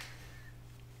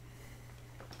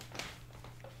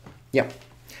 Yeah,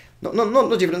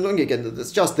 no different. Again,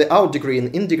 it's just the out degree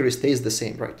and in degree stays the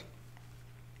same, right?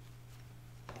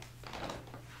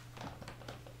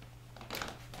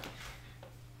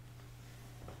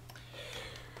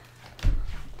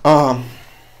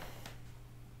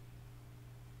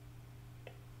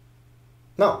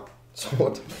 Now, so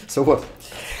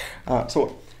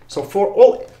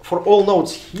for all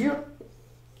nodes here,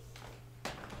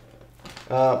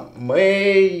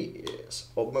 may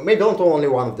belong to only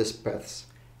one of these paths,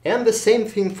 and the same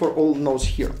thing for all nodes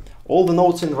here. All the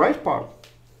nodes in the right part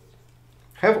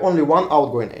have only one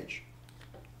outgoing edge.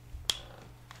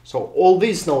 So all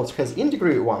these nodes has in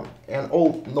degree 1, and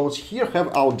all nodes here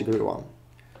have out degree 1.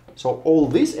 So all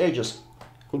these edges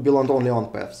could belong to only one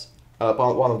of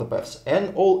the paths,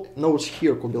 and all nodes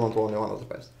here could belong to only one of the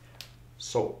paths.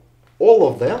 So all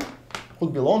of them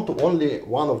could belong to only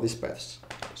one of these paths.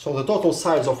 So the total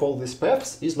size of all these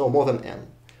paths is no more than n.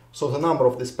 So the number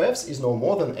of these paths is no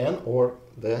more than n, or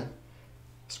the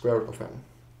square root of n.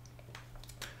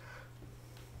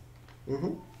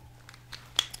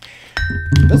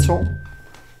 That's all.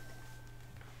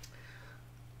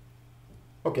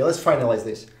 Okay, let's finalize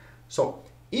this. So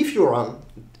if you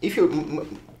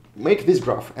make this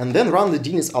graph and then run the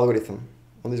Diniz algorithm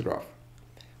on this graph,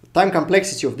 the time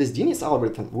complexity of this Diniz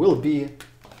algorithm will be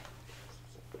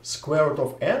square root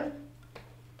of n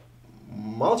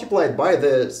multiplied by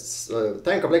the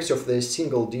time complexity of the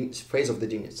single phase of the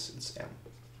Diniz. It's m.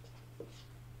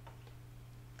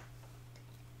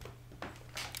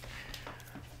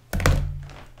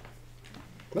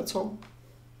 That's all.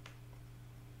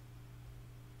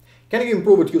 Can you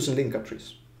improve it using linked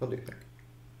trees? What do you think?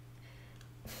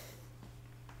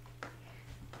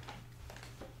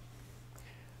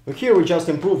 Here we just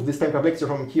improved this time complexity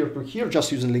from here to here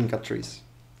just using linked trees.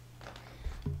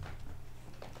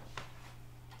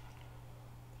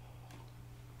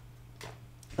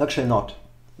 Actually not.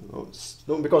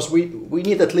 No, because we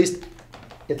need at least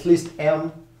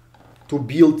m to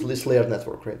build this layered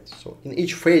network, right? So in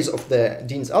each phase of the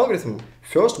Dean's algorithm,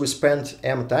 first we spend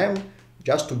m time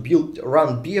just to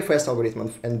run BFS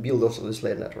algorithm and build also this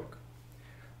layered network.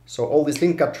 So all these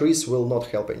link cut trees will not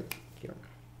help any here.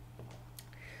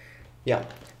 Yeah,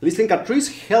 these link cut trees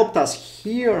helped us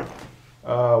here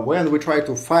when we try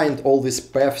to find all these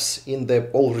paths in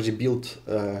the already built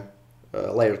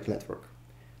layered network.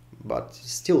 But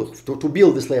still, to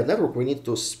build this layered network, we need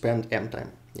to spend m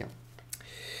time. Yeah.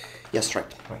 Yes,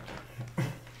 right.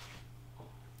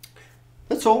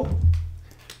 That's all.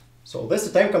 So that's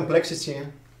the time complexity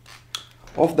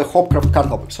of the Hopcroft-Karp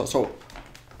algorithm. So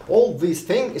all this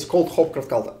thing is called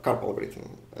Hopcroft-Karp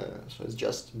algorithm. So it's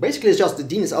just basically it's just the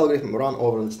Dean's algorithm run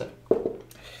over the step.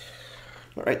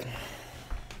 All right.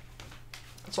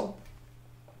 That's all.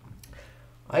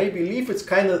 I believe it's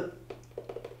kind of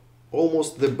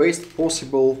almost the best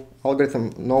possible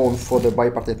algorithm known for the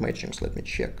bipartite matchings. Let me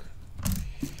check.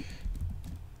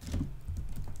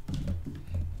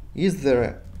 Is there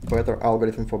a better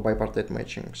algorithm for bipartite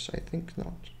matchings? I think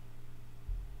not.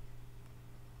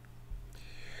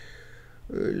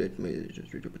 Let me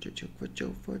just read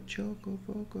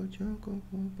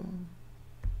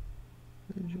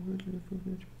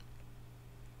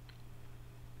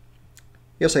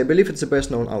Yes, I believe it's the best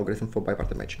known algorithm for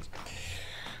bipartite matchings.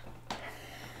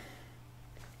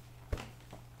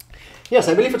 Yes,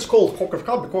 I believe it's called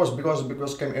Hopcroft-Karp because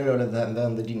it came earlier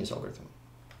than the Dean's algorithm.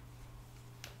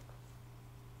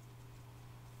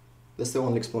 That's the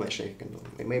only explanation you can do.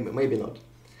 Maybe not.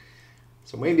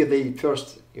 So maybe they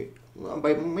first,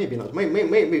 maybe not.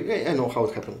 Maybe I know how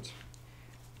it happened.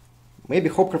 Maybe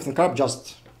Hopcroft-Karp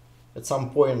just at some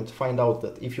point find out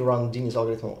that if you run Dean's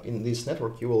algorithm in this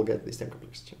network, you will get this time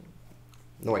complexity.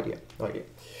 No idea. No idea.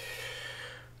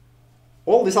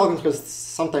 All these algorithms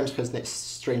sometimes has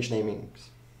strange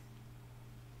namings.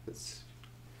 It's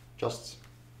just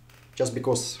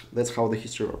because that's how the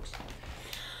history works.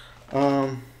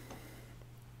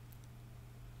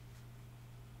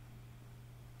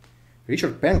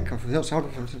 Richard Penn,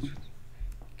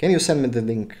 can you send me the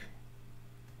link?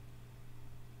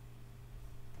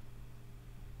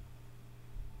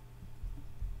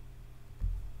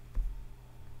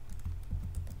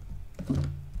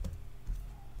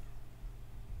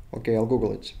 Okay, I'll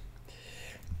Google it.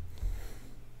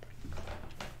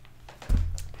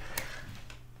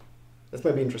 That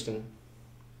might be interesting.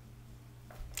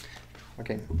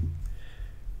 Okay.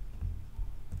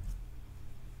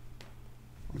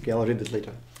 Okay, I'll read it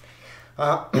later.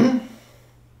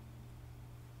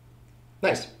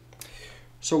 Nice.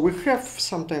 So we have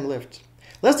some time left.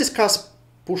 Let's discuss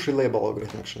push-relabel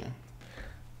algorithm actually.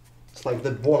 It's like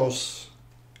the bonus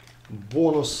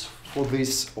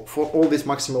for all this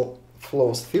maximal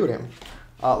flows theorem.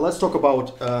 Let's talk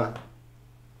about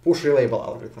push-relabel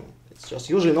algorithm. It's just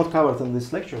usually not covered in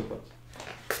this lecture, but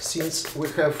since we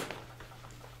have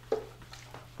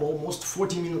almost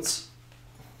 40 minutes,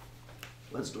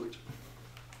 let's do it.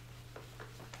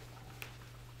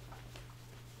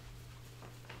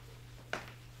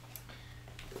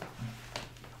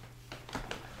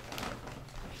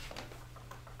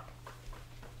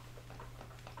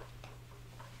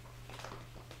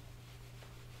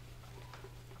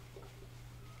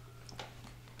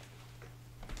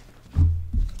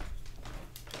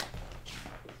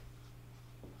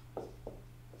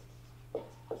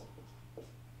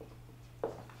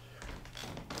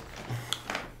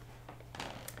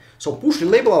 So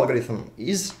push-relabel algorithm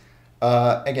is,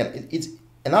 again, it's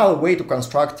another way to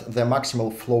construct the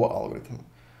maximal flow algorithm.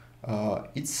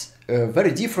 It's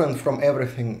very different from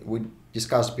everything we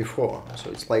discussed before.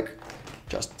 So it's like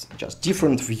just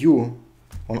different view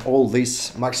on all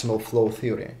this maximal flow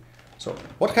theory. So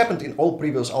what happened in all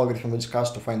previous algorithms we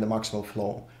discussed to find the maximal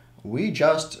flow? We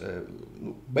just,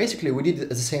 basically we did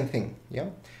the same thing, yeah?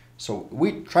 So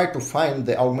we try to find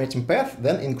the augmenting path,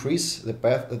 then increase the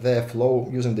flow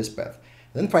using this path.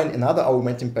 Then find another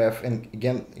augmenting path and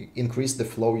again increase the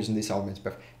flow using this augmenting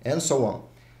path, and so on.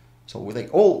 So they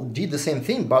all did the same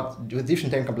thing, but with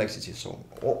different time complexity. So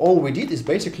all we did is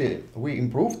basically we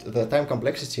improved the time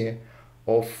complexity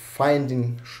of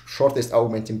finding shortest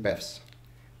augmenting paths.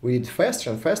 We did faster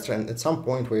and faster, and at some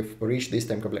point we've reached this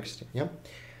time complexity. Yeah.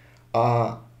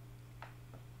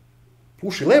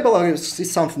 Push-relabel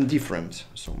is something different.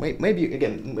 So maybe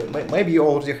again, maybe you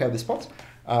already have this spot.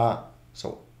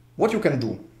 So what you can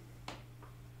do,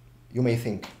 you may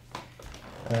think.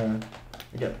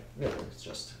 Again, it's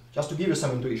just to give you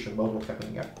some intuition about what's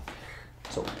happening here.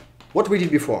 So what we did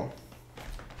before,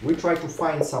 we tried to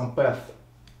find some path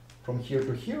from here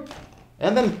to here,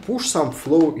 and then push some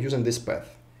flow using this path.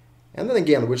 And then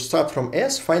again, we start from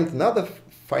S, find another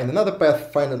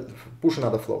path, push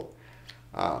another flow.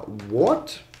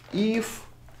 What if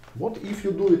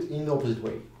you do it in the opposite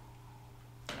way?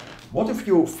 What if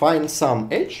you find some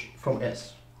edge from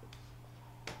S?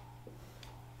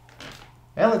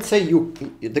 And let's say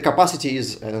the capacity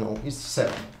is, I don't know, is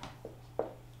 7.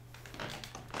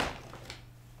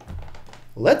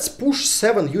 Let's push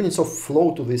 7 units of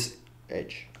flow to this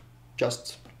edge,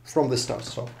 just from the start.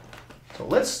 So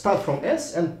let's start from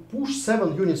S and push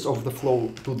 7 units of the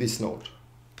flow to this node.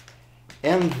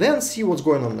 And then see what's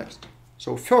going on next.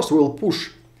 So first we'll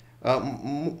push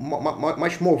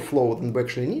much more flow than we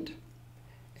actually need.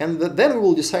 And then we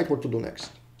will decide what to do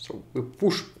next. So we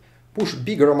push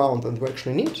bigger amount than we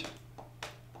actually need.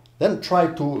 Then try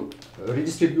to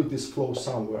redistribute this flow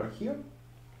somewhere here.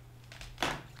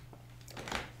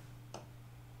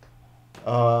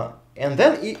 And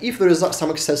then if there is some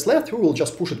excess left, we will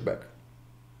just push it back.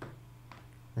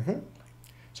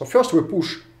 So first we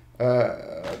push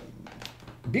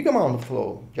big amount of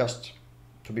flow, just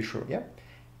to be sure, yeah.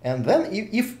 And then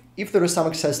if there is some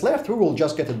excess left, we will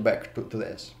just get it back to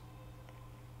this.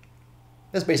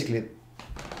 That's basically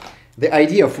the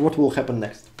idea of what will happen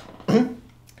next.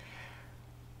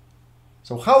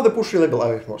 So how the push-relabel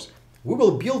algorithm works? We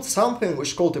will build something which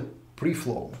is called a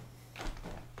preflow.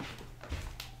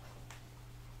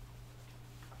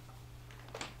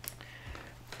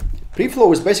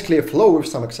 Preflow is basically a flow with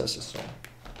some excesses. So.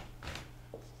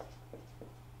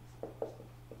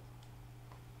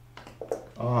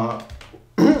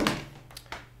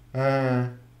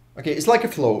 Okay, it's like a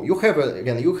flow. You have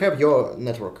you have your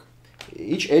network.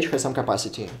 Each edge has some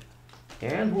capacity,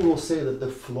 and we will say that the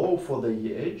flow for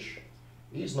the edge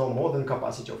is no more than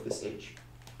capacity of this edge.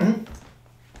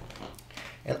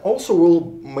 And also we'll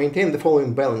maintain the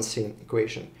following balancing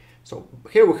equation. So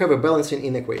here we have a balancing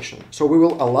in equation. So we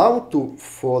will allow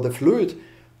for the fluid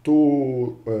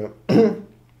to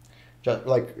just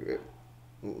like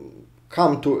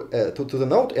come to the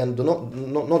node and do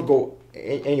not go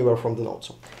anywhere from the node.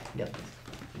 So yeah,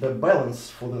 the balance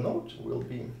for the node will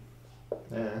be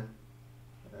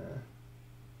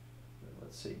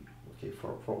let's see, okay,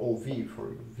 for all v,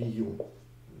 for vu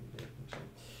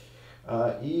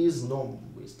is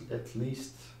at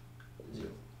least 0.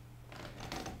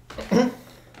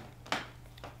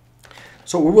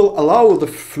 So we will allow the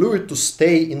fluid to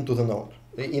stay in the node,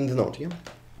 yeah.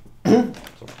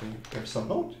 So we have some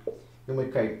node. You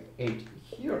make 8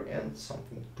 here and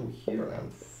something 2 here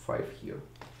and 5 here.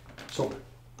 So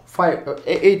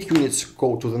 8 units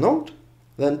go to the node,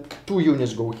 then 2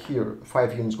 units go here,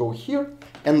 5 units go here,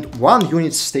 and 1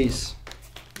 unit stays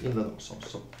in the node.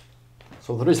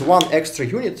 So there is 1 extra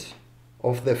unit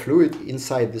of the fluid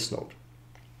inside this node.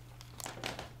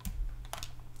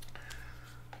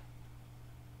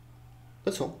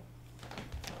 That's all.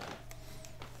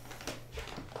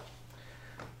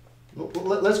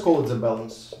 Let's call it the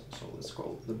balance. So let's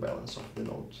call it the balance of the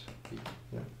node V.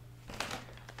 Yeah.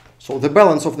 So the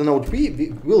balance of the node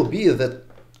V will be the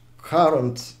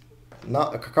current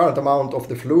amount of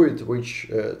the fluid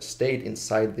which stayed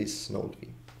inside this node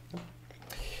V.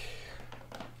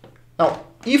 Now,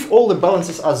 if all the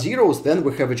balances are zeros, then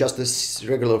we have just this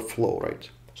regular flow, right?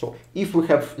 So if we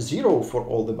have 0 for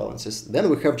all the balances, then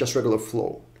we have just regular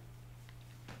flow.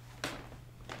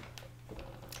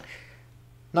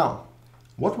 Now,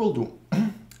 what we'll do?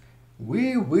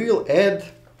 We will add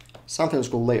something that's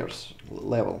called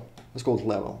level. Let's call it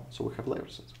level. So we have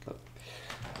layers.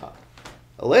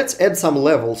 Let's add some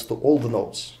levels to all the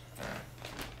nodes.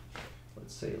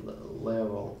 Let's say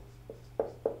level.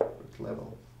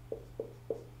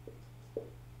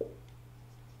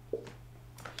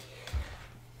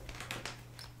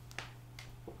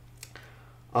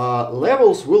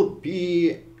 Levels will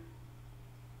be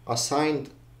assigned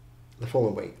the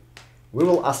following way. We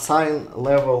will assign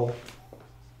level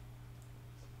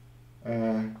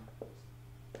n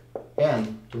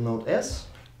to node S.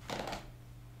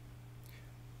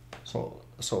 So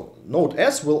node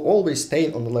S will always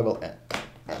stay on the level n.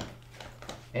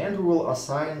 And we will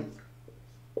assign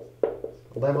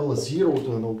level 0 to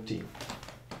the node T.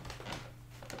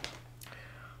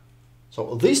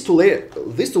 So these two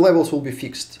levels will be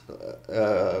fixed.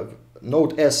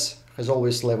 Node S has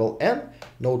always level n,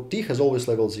 node T has always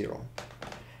level 0.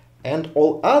 And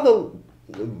all other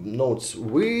nodes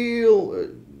will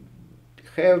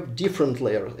have different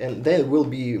layers, and they will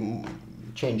be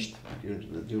changed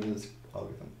during this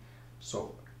algorithm.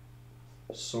 So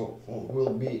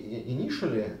will be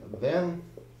initially, then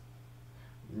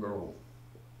grow.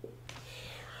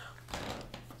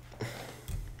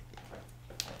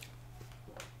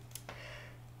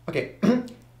 Okay,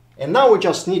 and now we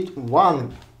just need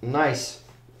one nice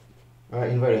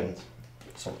invariant.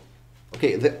 So,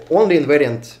 okay, the only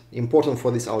invariant important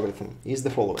for this algorithm is the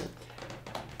following.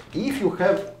 If you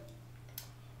have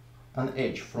an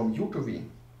edge from U to V,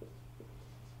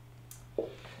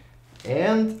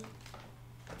 and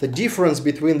the difference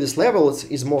between these levels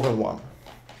is more than 1.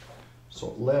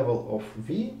 So level of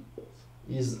V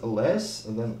is less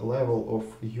than level of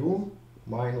U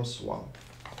minus 1.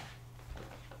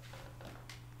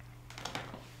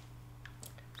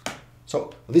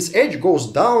 So this edge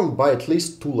goes down by at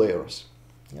least 2 layers.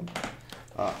 Yep.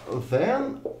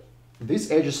 Then this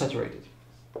edge is saturated.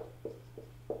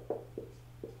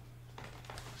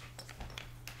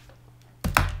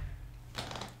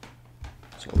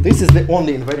 So this is the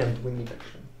only invariant we need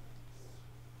actually.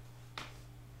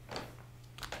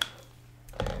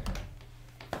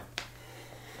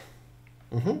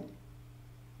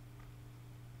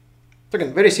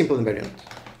 Again, very simple invariant.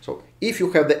 So if you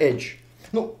have the edge,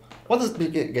 no, what is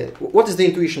the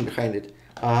intuition behind it?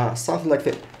 Something like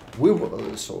that.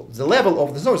 So the level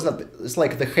of the node is not. It's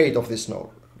like the height of this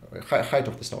node,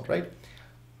 right?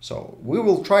 So we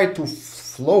will try to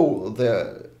flow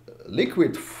the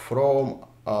liquid from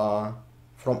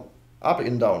up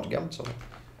and down again. So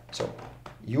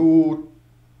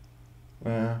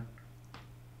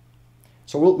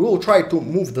we'll try to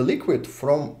move the liquid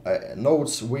from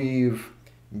nodes with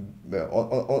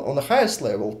on the highest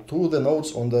level to the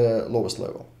nodes on the lowest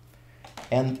level.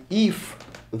 And if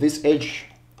this edge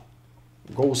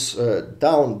goes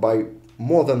down by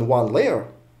more than 1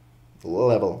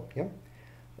 level, yeah,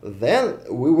 then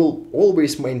we will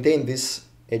always maintain this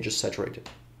edge is saturated.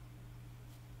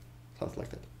 Something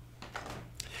like that.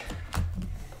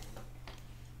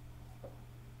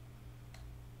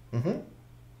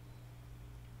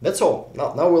 That's all.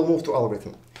 Now we'll move to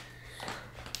algorithm.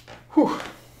 Whew.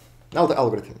 Now the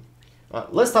algorithm.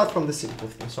 Let's start from the simple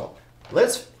thing. So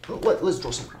let's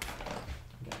draw some graph.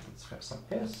 Okay, let's have some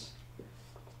S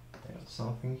and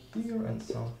something here and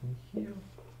something here.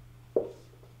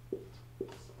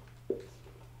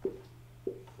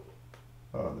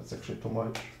 That's actually too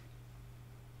much.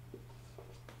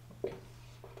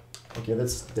 Okay,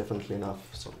 that's definitely enough.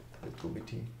 So it will be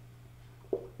T.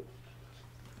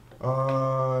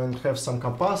 And have some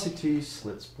capacities.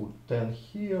 Let's put 10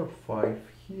 here, 5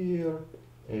 here,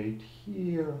 8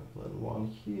 here, then 1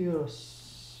 here,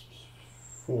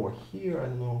 4 here, I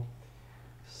don't know,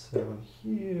 7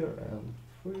 here, and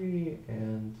 3,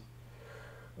 and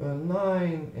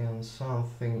 9, and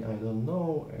something, I don't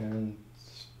know, and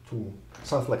 2,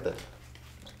 something like that.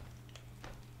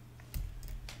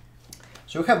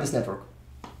 So you have this network.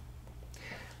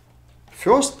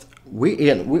 First, we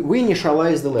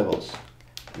initialize the levels.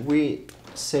 We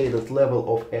say that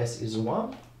level of S is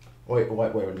 1. Wait,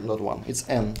 not 1. It's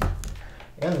N.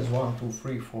 N is 1, 2,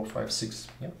 3, 4, 5, 6.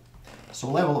 Yeah. So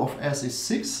level of S is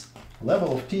 6.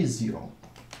 Level of T is 0.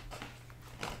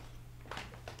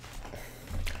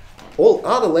 All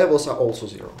other levels are also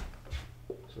 0.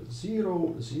 So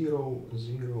 0, 0,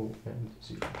 0, and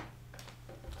 0.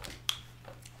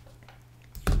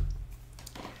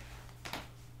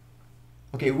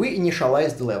 Okay, we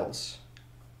initialize the levels.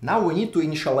 Now we need to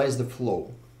initialize the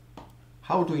flow.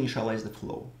 How to initialize the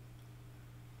flow?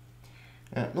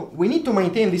 No, we need to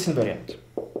maintain this invariant,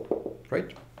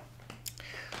 right?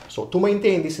 So to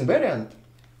maintain this invariant,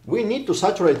 we need to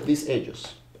saturate these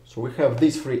edges. So we have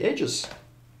these 3 edges.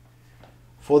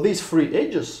 For these 3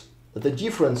 edges, the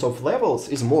difference of levels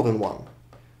is more than 1.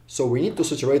 So we need to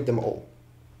saturate them all.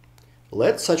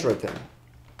 Let's saturate them.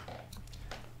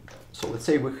 So let's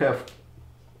say we have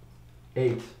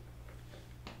 8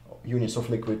 units of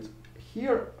liquid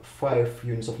here, 5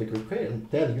 units of liquid here,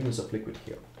 and 10 units of liquid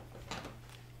here.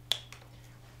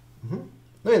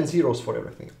 And zeros for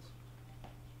everything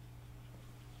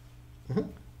else.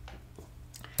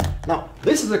 Now,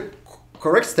 this is the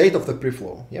correct state of the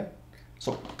preflow. Yeah.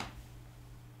 So,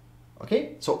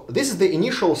 okay. So this is the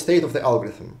initial state of the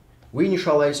algorithm. We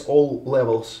initialize all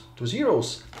levels to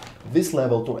zeros, this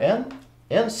level to n,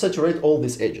 and saturate all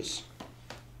these edges.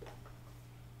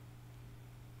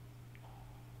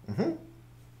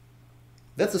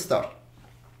 That's the start.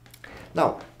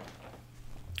 Now,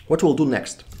 what we'll do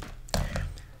next?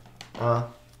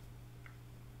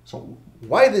 So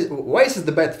why is it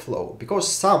the bad flow? Because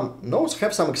some nodes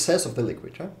have some excess of the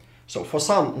liquid. Right? So for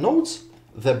some nodes,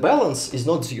 the balance is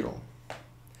not 0.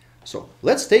 So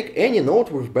let's take any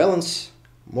node with balance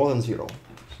more than 0. So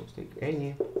let's take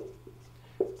any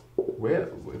where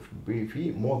with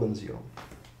BV more than 0.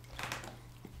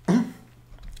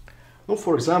 Well,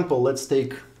 for example, let's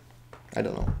take, I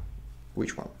don't know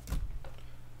which one.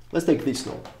 Let's take this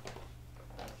node.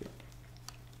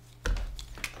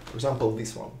 For example,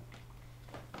 this one.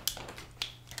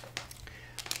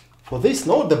 For this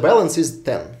node, the balance is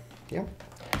 10. Yeah.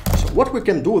 So what we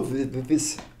can do with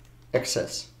this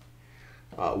excess?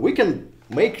 We can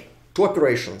make two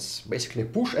operations, basically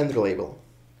push and relabel.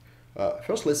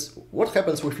 First, what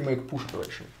happens if we make push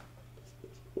operation?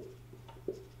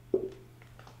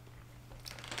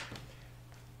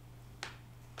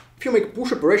 If you make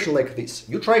push operation like this,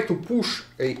 you try to push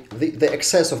the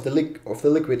excess of the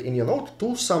liquid in your node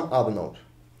to some other node,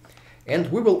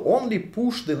 and we will only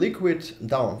push the liquid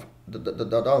down,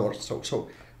 downwards. So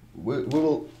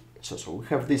we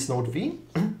have this node V.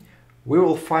 We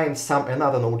will find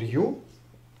another node U,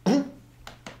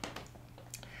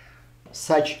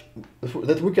 such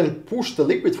that we can push the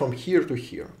liquid from here to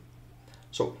here.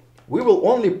 So we will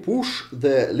only push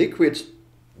the liquid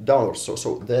downwards.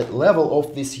 So the level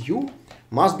of this U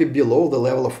must be below the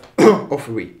level of, of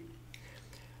V.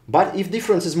 But if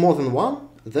difference is more than 1,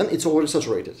 then it's already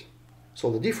saturated. So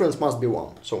the difference must be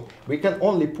 1. So we can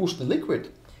only push the liquid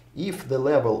if the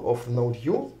level of node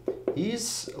U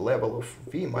is level of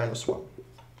V minus 1.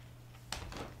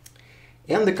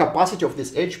 And the capacity of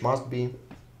this edge must be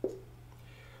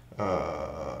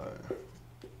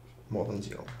more than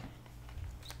 0.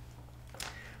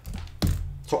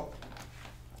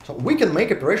 So we can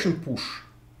make operation push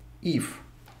if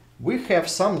we have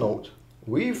some node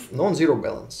with non-zero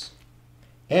balance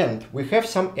and we have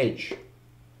some edge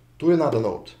to another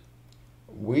node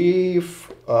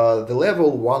with the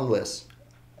level 1 less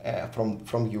from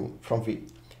V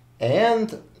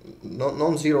and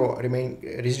non-zero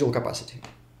residual capacity.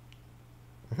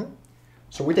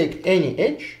 So we take any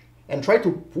edge and try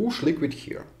to push liquid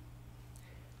here.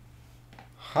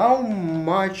 How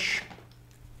much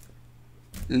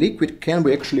liquid can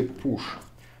we actually push?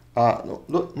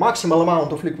 The maximal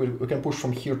amount of liquid we can push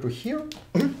from here to here.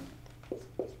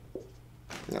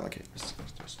 Yeah, okay.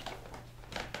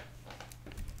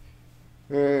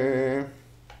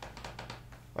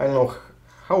 I don't know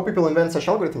how people invent such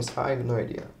algorithms. I have no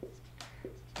idea.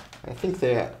 I think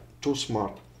they are too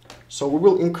smart. So we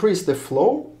will increase the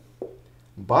flow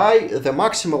by the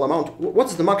maximal amount.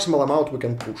 What's the maximal amount we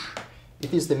can push?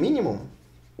 It is the minimum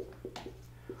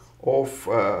of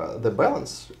the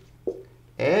balance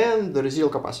and the residual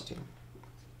capacity.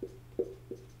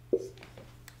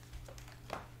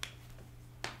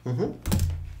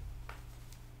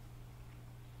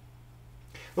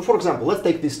 Now, for example, let's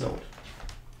take this node.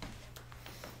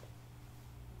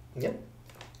 Yeah.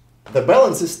 The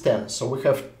balance is 10, so we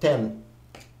have 10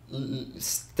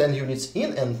 units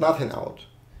in and nothing out.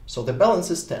 So the balance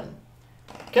is 10.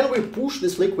 Can we push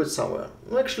this liquid somewhere?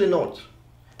 No, actually not.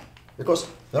 Because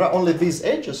there are only these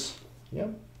edges, yeah,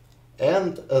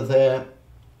 and the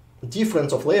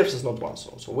difference of layers is not 1.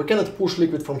 So we cannot push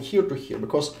liquid from here to here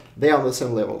because they are on the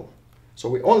same level. So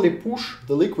we only push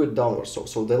the liquid downwards.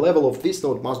 So the level of this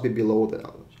node must be below the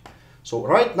other. So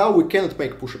right now we cannot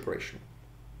make push operation.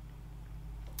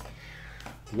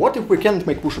 What if we cannot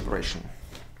make push operation?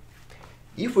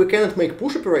 If we cannot make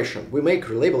push operation, we make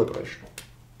relabel operation.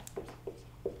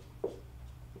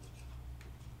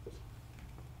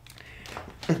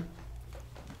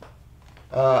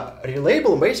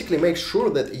 Relabel basically makes sure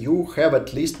that you have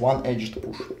at least one edge to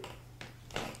push.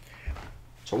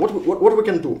 So what we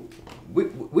can do?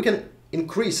 We can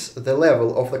increase the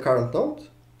level of the current node,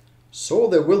 so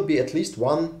there will be at least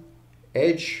one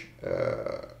edge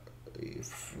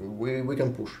if we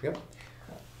can push. Yeah.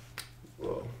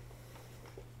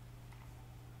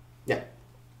 Yeah.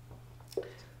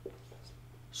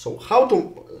 So how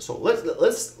to? So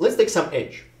let's take some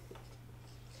edge.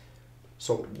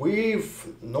 So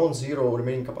with non-zero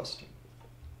remaining capacity.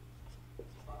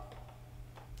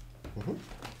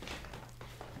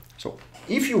 So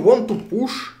if you want to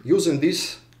push using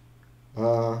this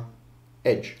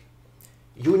edge,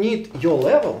 you need your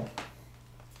level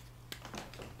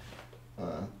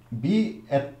be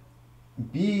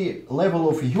level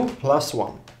of U plus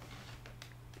 1.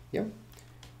 Yeah.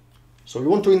 So you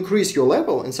want to increase your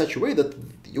level in such a way that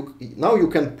now you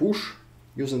can push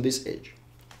using this edge.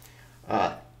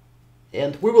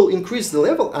 And we will increase the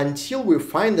level until we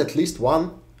find at least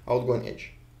one outgoing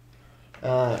edge.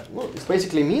 Well, this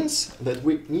basically means that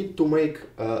we need to make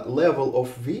a level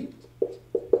of V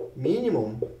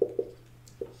minimum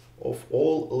of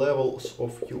all levels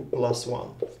of U plus 1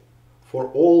 for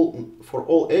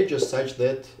all edges such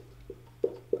that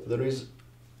there is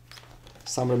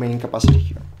some remaining capacity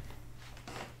here.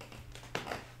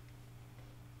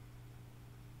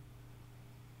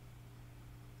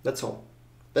 That's all.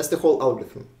 That's the whole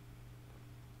algorithm.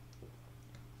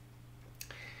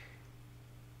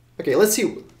 Okay, let's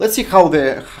see how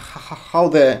the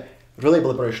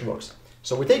relabel operation works.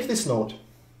 So we take this node,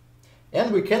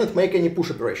 and we cannot make any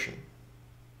push operation.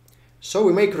 So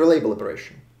we make relabel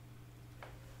operation.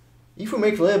 If we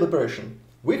make relabel operation,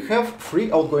 we have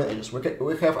three outgoing edges. We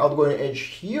have outgoing edge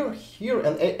here, here,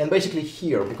 and basically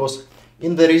here, because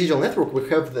in the residual network we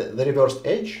have the reversed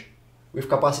edge with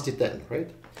capacity 10,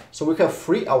 right? So we have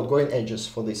three outgoing edges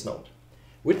for this node.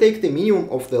 We take the minimum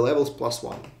of the levels plus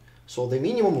 1. So the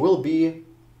minimum will be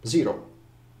 0.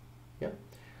 Yeah.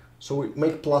 So we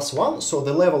make plus 1, so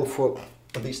the level for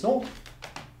this node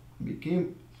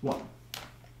became 1.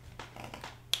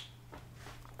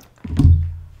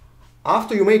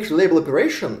 After you make relabel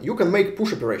operation, you can make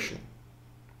push operation.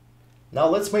 Now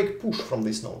let's make push from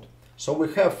this node. So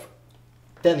we have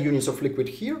 10 units of liquid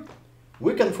here.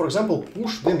 We can, for example,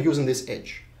 push them using this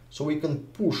edge. So we can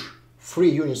push 3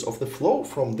 units of the flow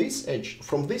from this edge,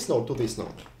 from this node to this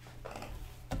node.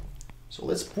 So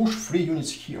let's push 3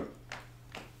 units here.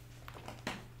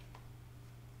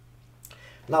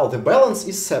 Now the balance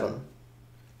is 7.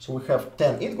 So we have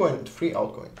 10 ingoing and 3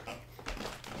 outgoing.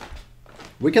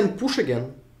 We can push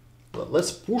again.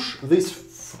 Let's push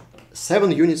these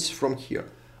 7 units from here.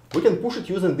 We can push it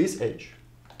using this edge.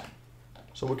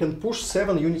 So we can push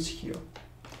 7 units here.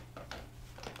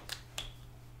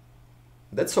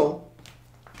 That's all.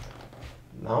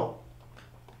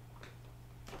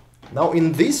 Now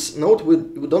in this node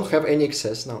we don't have any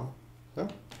excess now. Yeah?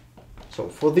 So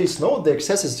for this node the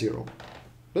excess is 0.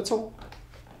 That's all.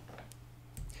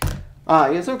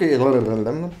 It's okay.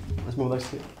 Let's move next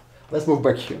here. Let's move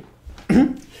back here.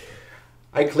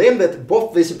 I claim that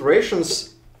both these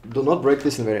operations do not break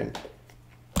this invariant.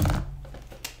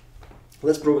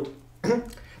 Let's prove it.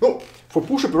 No, for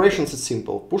push operations it's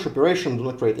simple. Push operation do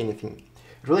not create anything.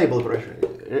 Relabel operation,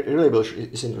 relabel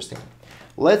is interesting.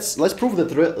 Let's prove that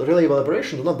relabel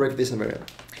operation do not break this invariant.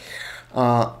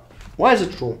 Why is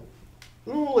it true?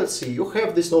 No, let's see. You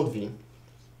have this node V.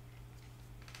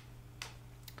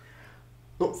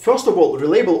 No, first of all,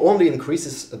 relabel only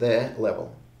increases the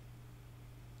level.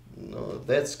 No,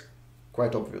 that's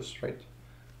quite obvious, right?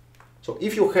 So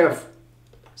if you have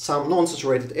some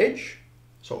non-saturated edge,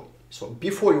 so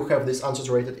before you have this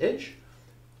unsaturated edge,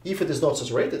 if it is not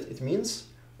saturated, it means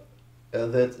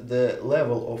that the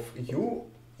level of U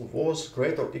was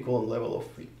greater or equal to the level of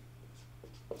V,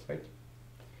 right?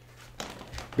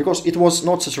 Because it was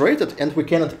not saturated and we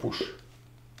cannot push.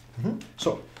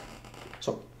 So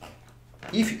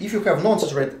if you have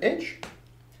non-saturated edge,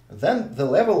 then the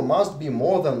level must be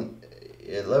more than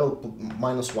level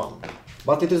 -1.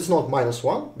 But it is not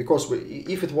 -1, because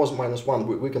if it was -1,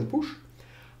 we can push.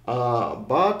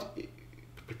 But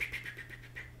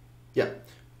yeah,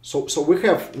 so we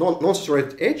have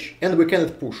non-saturated edge and we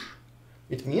cannot push.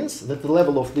 It means that the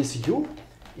level of this U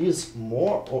is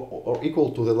more or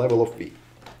equal to the level of V.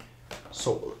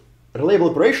 So relabel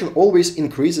operation always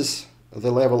increases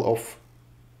the level of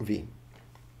V.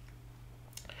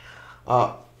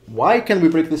 Why can we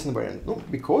break this invariant? No,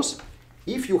 because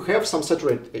if you have some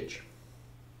saturated edge,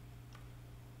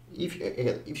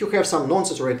 if you have some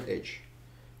non-saturated edge,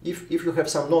 if you have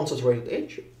some non-saturated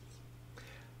edge,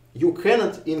 you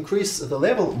cannot increase the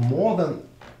level more than,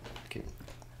 okay.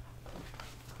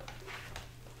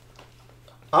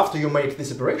 After you make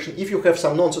this operation, if you have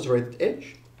some non-saturated edge,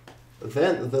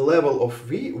 then the level of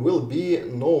V will be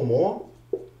no more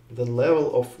than level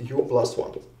of U plus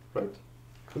 1, right?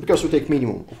 Because we take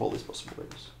minimum of all these possible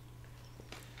values.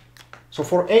 So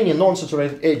for any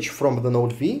non-saturated edge from the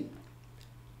node V,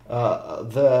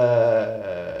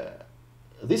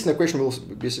 this equation will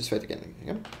be satisfied again.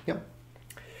 Yeah.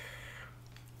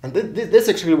 And that's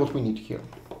actually what we need here.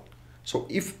 So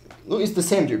if it's the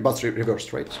same but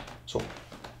reversed, right? So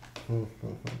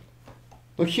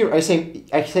so here I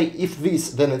say if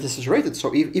this, then it is saturated. So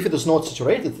if it is not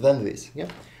saturated, then this. Yeah.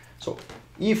 So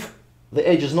if the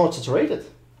edge is not saturated,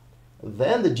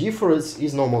 then the difference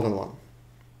is no more than 1.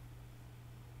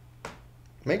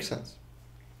 Makes sense.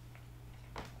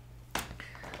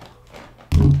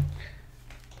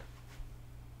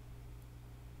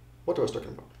 What I was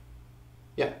talking about?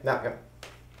 Yeah.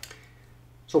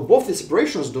 So both these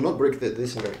operations do not break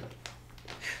this invariant.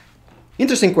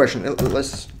 Interesting question.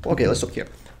 Let's stop here.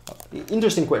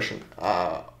 Interesting question.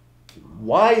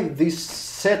 Why this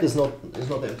set is not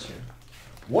empty?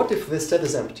 What if this set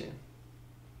is empty?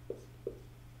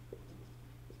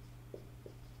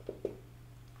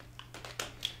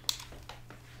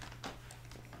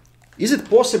 Is it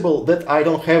possible that I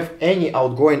don't have any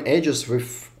outgoing edges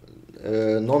with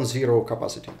non-zero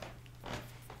capacity?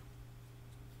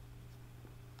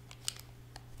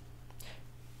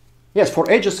 Yes, for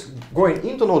edges going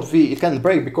into node V, it can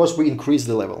break because we increase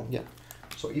the level. Yeah.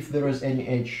 So if there is any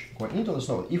edge going into this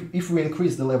node, if we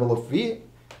increase the level of V,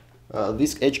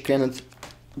 this edge cannot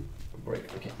break.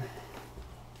 Okay.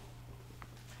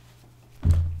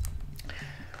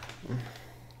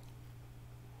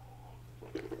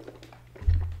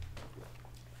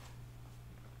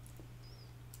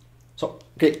 So,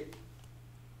 okay,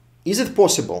 is it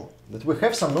possible that we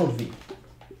have some node V,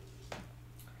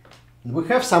 and we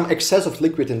have some excess of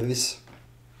liquid in this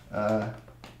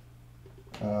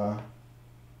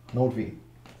node V,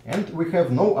 and we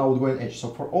have no outgoing edge. So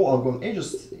for all outgoing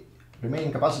edges,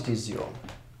 remaining capacity is 0.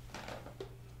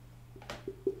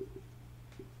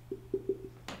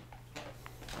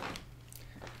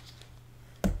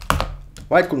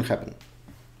 Why it couldn't happen?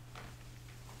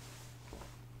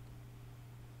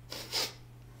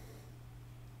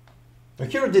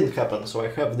 Here it didn't happen, so I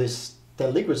have this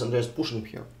 10 liquids and there's pushing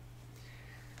here.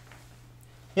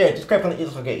 Yeah, it happened.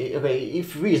 It's okay. Okay,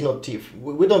 if V is not T,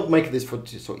 we don't make this for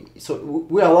T, so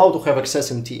we are allowed to have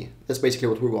excess in T. That's basically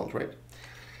what we want, right?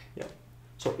 Yeah.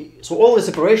 So all these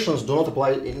operations do not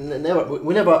apply.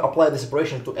 We never apply this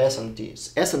operation to S and T.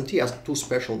 S and T are two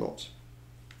special nodes.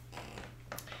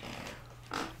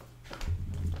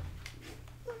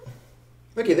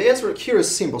 Okay, the answer here is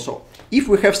simple. So if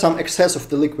we have some excess of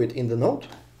the liquid in the node,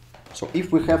 so if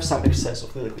we have some excess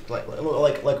of the liquid,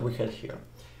 like we had here,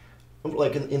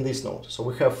 like in this node, so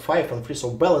we have 5 and 3,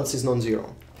 so balance is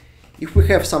non-zero. If we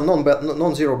have some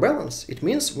non-zero balance, it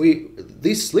means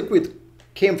this liquid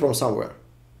came from somewhere,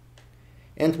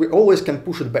 and we always can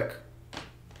push it back.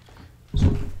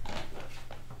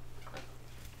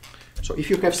 So if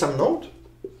you have some node,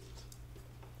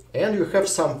 and you have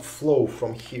some flow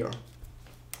from here,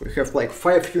 we have like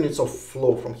 5 units of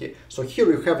flow from here. So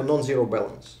here you have a non-zero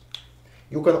balance.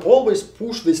 You can always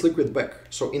push this liquid back.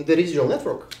 So in the residual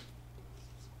network,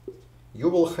 you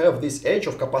will have this edge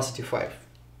of capacity 5.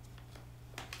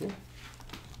 Yeah.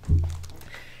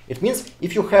 It means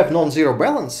if you have non-zero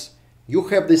balance, you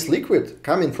have this liquid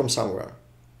coming from somewhere.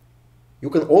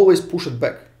 You can always push it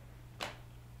back.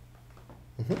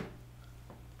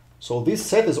 So this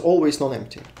set is always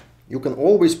non-empty. You can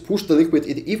always push the liquid.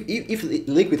 If the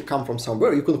liquid comes from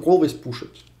somewhere, you can always push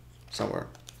it somewhere.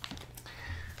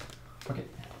 Okay.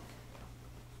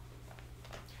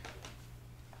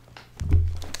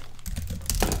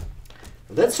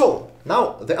 That's all.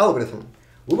 Now the algorithm.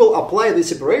 We will apply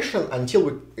this operation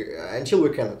until we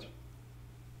cannot.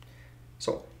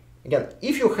 So again,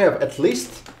 if you have at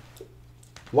least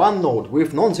one node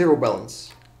with non-zero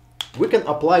balance, we can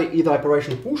apply either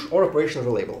operation push or operation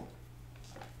relabel.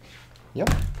 Yeah.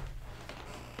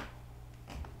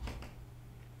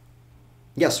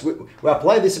 Yes, we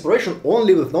apply this operation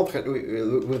only with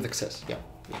with excess. Yeah,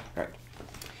 right.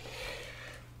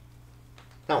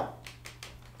 Now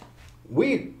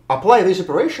we apply these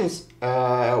operations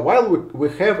while we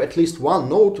have at least one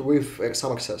node with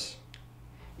some excess.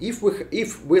 If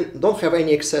we don't have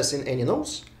any excess in any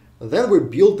nodes, then we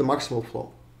build the maximal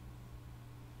flow.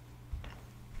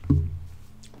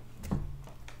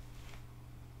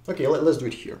 Okay, let's do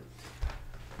it here.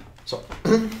 So,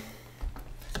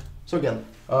 again,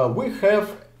 we have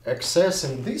excess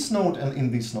in this node and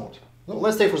in this node.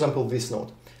 Let's take, for example, this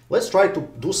node. Let's try to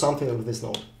do something with this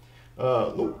node.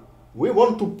 We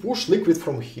want to push liquid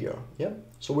from here. Yeah.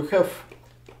 So we have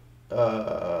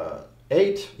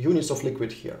 8 units of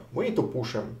liquid here. We need to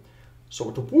push them.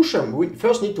 So to push them, we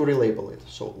first need to relabel it.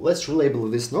 So let's relabel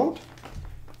this node.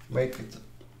 Make it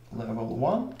level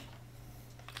 1.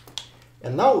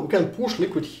 And now we can push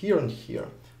liquid here and here.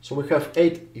 So we have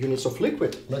 8 units of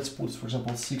liquid. Let's put, for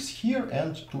example, 6 here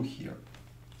and 2 here.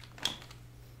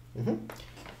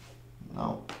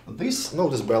 Now this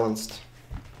node is balanced.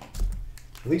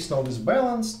 This node is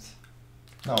balanced.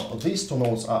 Now these two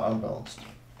nodes are unbalanced.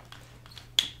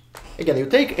 Again, you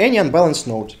take any unbalanced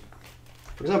node.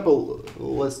 For example,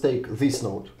 let's take this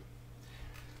node.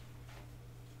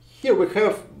 Here we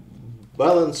have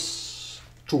balance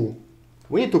 2.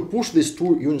 We need to push these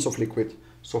 2 units of liquid.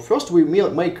 So first we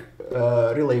make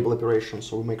relabel operation.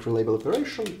 So we make relabel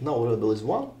operation. Now relabel is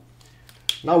 1.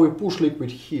 Now we push liquid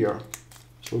here.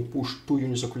 So we push 2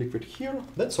 units of liquid here.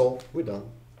 That's all. We're done.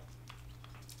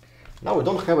 Now we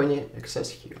don't have any excess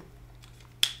here.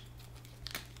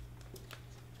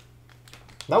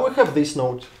 Now we have this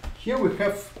node. Here we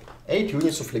have 8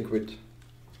 units of liquid.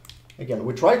 Again,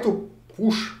 we try to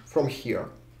push from here.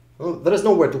 Well, there is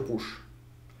nowhere to push.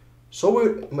 So we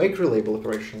make relabel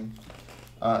operation.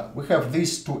 We have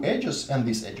these 2 edges and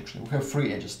this edge actually. We have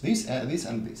 3 edges, this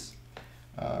and this.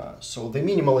 So the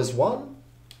minimal is 1.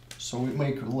 So we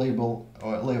make label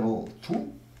level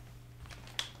 2.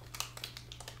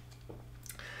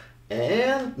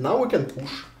 And now we can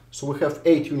push. So we have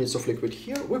 8 units of liquid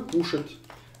here. We push it.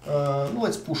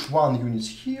 Let's push 1 unit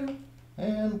here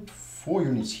and 4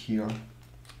 units here.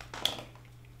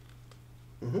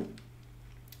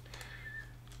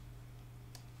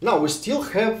 Now we still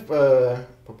have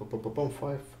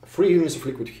 3 units of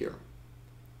liquid here.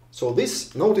 So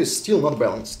this node is still not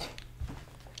balanced.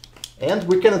 And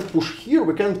we cannot push here,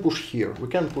 we cannot push here, we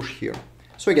cannot push here.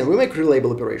 So again, we make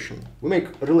relabel operation. We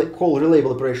make call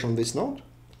relabel operation on this node.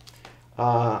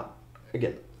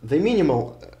 Again, the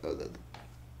minimal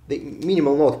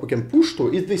node we can push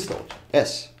to is this node,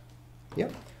 S. Yeah.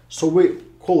 So we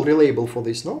call relabel for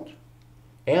this node,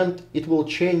 and it will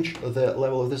change the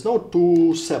level of this node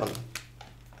to 7.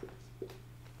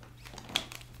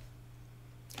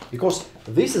 Because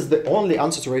this is the only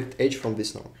unsaturated edge from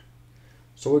this node.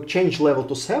 So we change level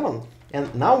to 7,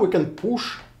 and now we can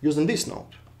push using this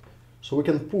node. So we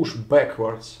can push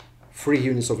backwards 3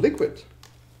 units of liquid.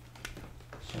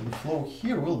 So the flow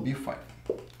here will be 5.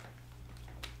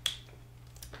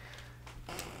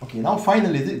 Okay, now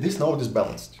finally this node is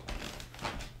balanced.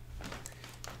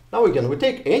 Now again, we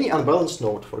take any unbalanced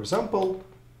node, for example,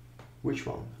 which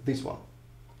one? This one.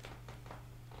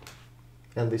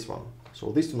 And this one.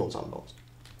 So these two nodes are unbalanced.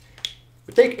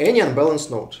 We take any unbalanced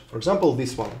node, for example,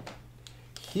 this one.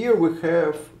 Here we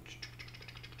have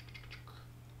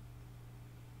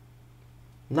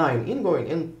 9 ingoing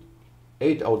and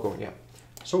 8 outgoing, yeah.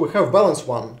 So we have balance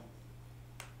 1.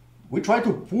 We try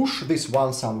to push this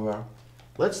one somewhere.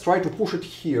 Let's try to push it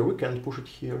here. We can't push it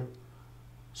here.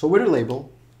 So we relabel.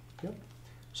 Yeah.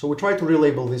 So we try to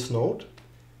relabel this node.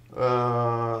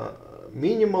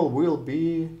 Minimal will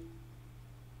be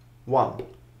 1.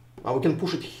 Now we can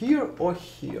push it here or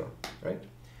here, right?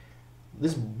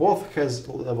 This both has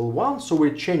level 1, so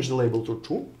we change the label to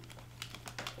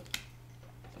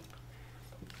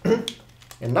 2.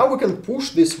 And now we can push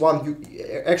this one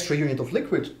extra unit of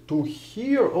liquid to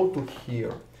here or to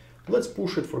here. Let's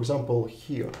push it, for example,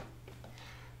 here.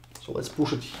 So let's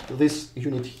push it this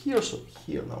unit here. So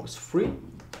here now is 3.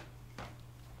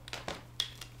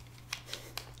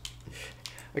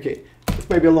 Okay, it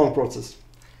may be a long process.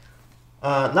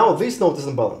 Now this node is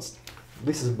unbalanced.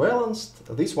 This is balanced.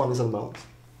 This one is unbalanced.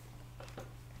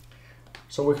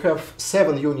 So we have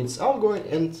 7 units outgoing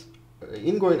and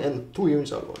ingoing and 2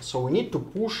 units outgoing. So we need to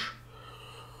push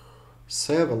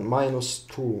 7 minus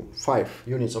 2, 5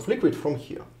 units of liquid from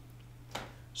here.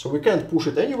 So we can't push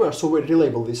it anywhere, so we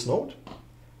relabel this node.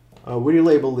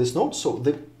 So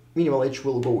the minimal edge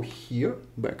will go here,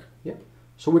 back. Yeah.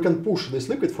 So we can push this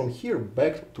liquid from here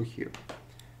back to here.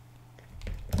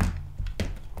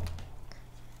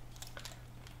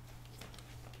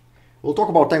 We'll talk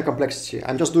about time complexity.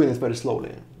 I'm just doing it very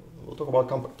slowly. We'll talk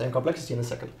about time complexity in a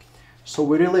second. So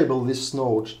we relabel this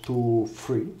node to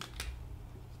 3.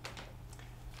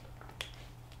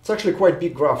 It's actually quite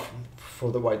big graph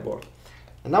for the whiteboard.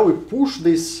 And now we push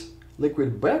this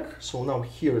liquid back. So now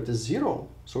here it is 0.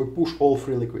 So we push all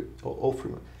 3 liquid, all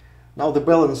 3. Now the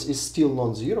balance is still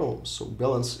not 0. So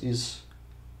balance is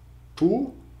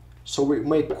 2. So we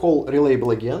may call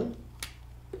relabel again.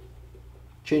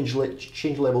 Change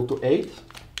level to 8.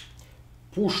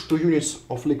 Push 2 units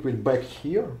of liquid back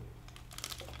here.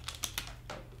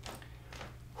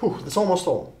 Whew, that's almost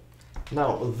all.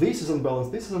 Now this is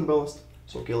unbalanced, this is unbalanced.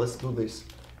 So okay, let's do this.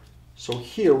 So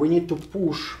here we need to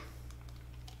push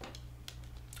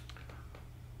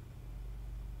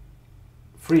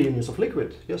 3 units of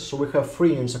liquid. Yes, so we have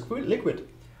 3 units of liquid.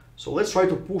 So let's try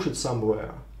to push it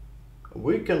somewhere.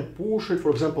 We can push it,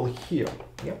 for example, here.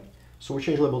 Yeah. So we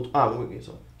change level to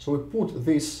so we put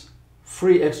these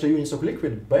 3 extra units of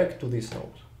liquid back to this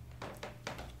node.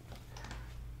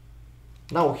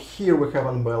 Now here we have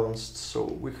unbalanced, so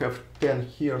we have 10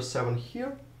 here, 7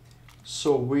 here.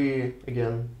 So we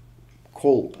again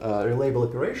call relabel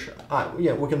operation.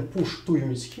 Yeah, we can push 2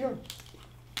 units here.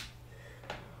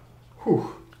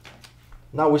 Whew.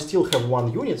 Now we still have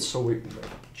 1 unit, so we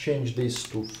change this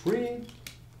to 3.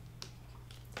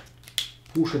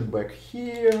 Push it back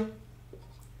here.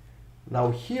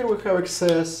 Now here we have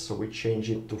excess, so we change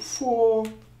it to 4.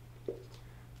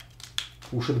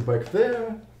 Push it back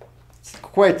there. It's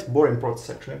quite boring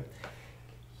process actually.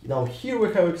 Now here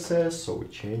we have excess, so we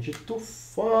change it to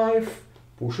 5.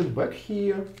 Push it back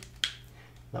here.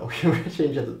 Now here we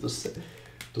change it to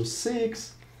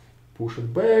 6. Push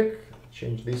it back.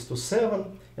 Change this to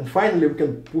 7. And finally we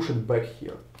can push it back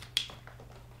here.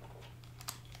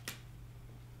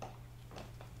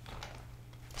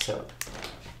 So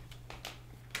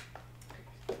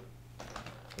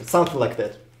it's something like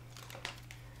that.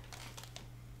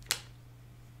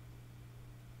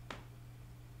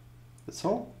 That's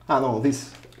all. Ah, no,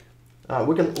 this.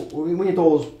 We need to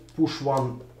always push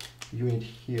one unit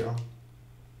here.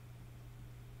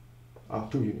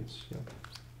 2 units. Yeah.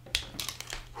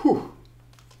 Whew.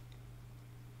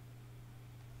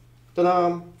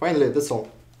 Ta-da! Finally, that's all.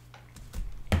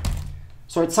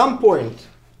 So at some point,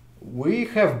 we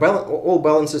have all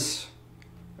balances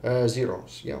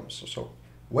zeros. Yeah. So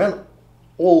when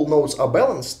all nodes are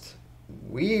balanced,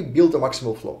 we build a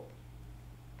maximal flow.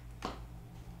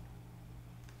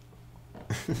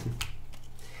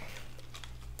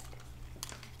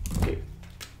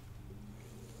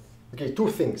 Okay, 2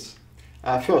 things.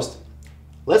 First,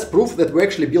 let's prove that we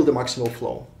actually build a maximal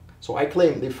flow. So I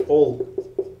claim if all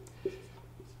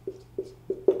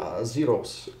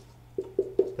zeros,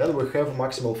 then we have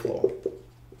maximal flow.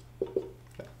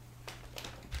 Okay.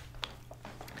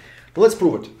 Let's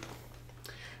prove it.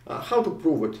 How to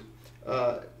prove it?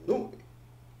 No,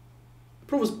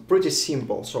 proof is pretty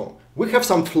simple. So we have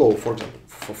some flow, for example,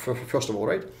 first of all,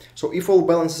 right? So if all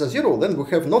balances are 0, then we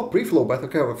have not preflow, but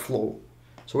we have a flow.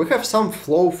 So we have some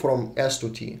flow from S to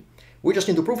T. We just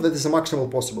need to prove that it's a maximal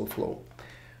possible flow.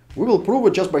 We will prove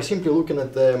it just by simply looking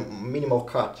at the minimal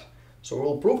cut. So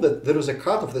we'll prove that there is a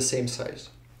cut of the same size.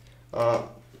 How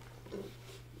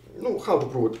to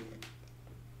prove it?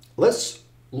 Let's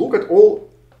look at all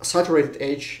saturated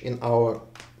edge in our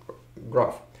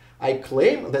graph. I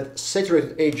claim that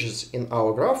saturated edges in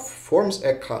our graph forms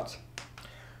a cut.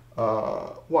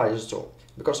 Why is it so?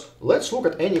 Because let's look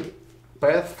at any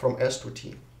path from S to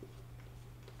T.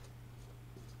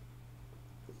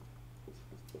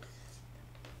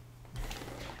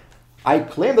 I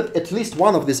claim that at least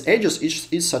one of these edges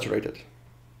is saturated.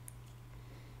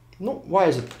 No, why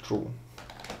is it true?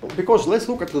 Because let's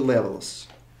look at the levels.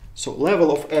 So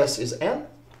level of S is n,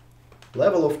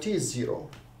 level of T is 0.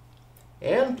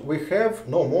 And we have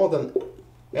no more than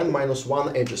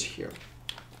n-1 edges here.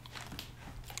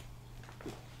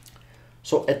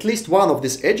 So at least one of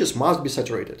these edges must be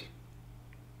saturated.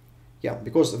 Yeah,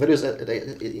 because there is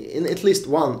in at least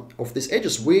one of these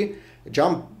edges we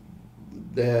jump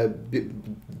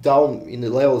down in the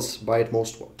levels by at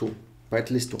most 2, by at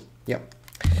least 2. Yeah.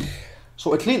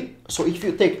 So if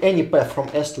you take any path from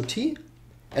S to T,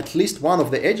 at least one of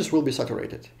the edges will be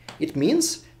saturated. It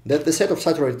means that the set of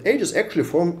saturated edges actually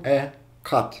form a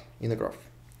cut in the graph.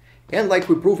 And like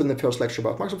we proved in the first lecture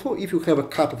about maximal flow, if you have a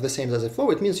cut of the same size as a flow,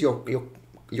 it means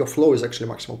your flow is actually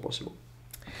maximal possible.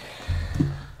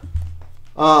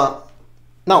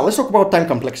 Now let's talk about time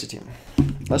complexity.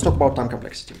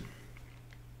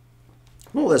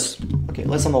 No, let's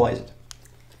analyze it.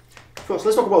 First,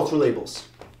 let's talk about relabels.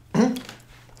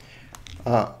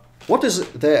 What is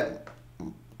the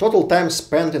total time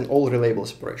spent in all relabel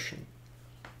operation?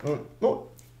 No,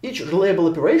 each relabel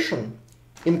operation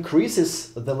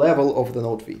increases the level of the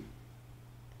node V.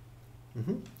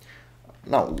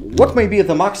 Now, what may be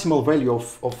the maximal value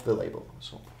of the label?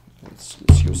 So let's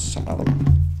use some other.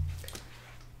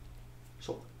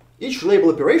 So each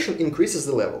relabel operation increases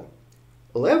the level.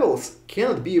 Levels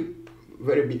cannot be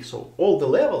very big, so all the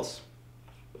levels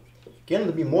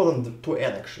cannot be more than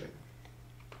 2n actually.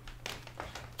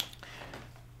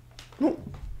 No.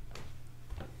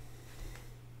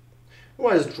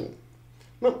 Why is it true?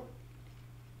 Well,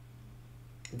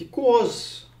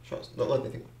 because let me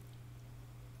think.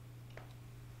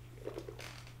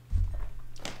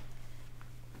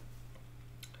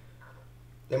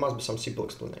 There must be some simple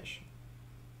explanation.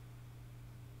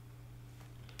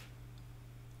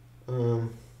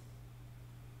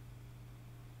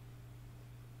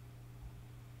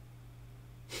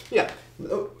 Yeah,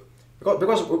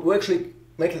 because we actually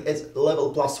make it as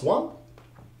level +1.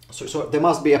 So there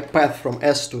must be a path from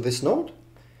S to this node.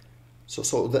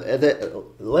 So the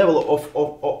level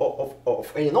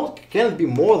of any node cannot be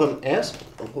more than S,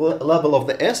 level of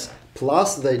the S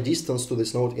plus the distance to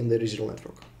this node in the residual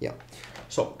network. Yeah.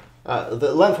 So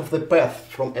the length of the path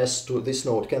from S to this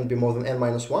node can be more than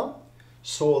n-1.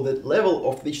 So the level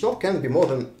of each node can be more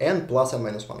than n plus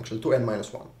n-1, actually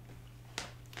 2n-1.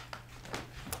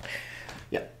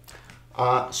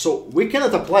 Yeah. So we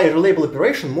cannot apply a relabel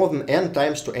operation more than n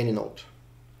times to any node.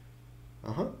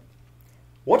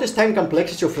 What is time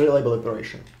complexity of relabel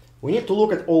operation? We need to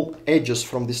look at all edges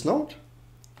from this node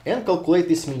and calculate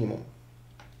this minimum.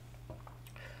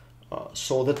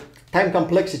 So the time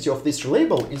complexity of this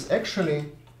relabel is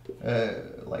actually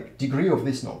like degree of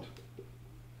this node.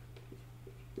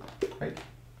 Right?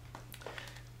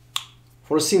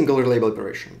 For a single relabel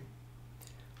operation.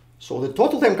 So the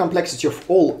total time complexity of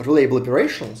all relabel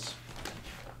operations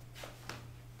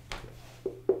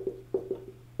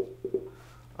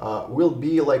will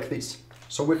be like this.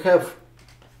 So we have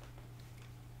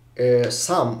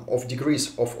sum of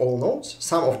degrees of all nodes,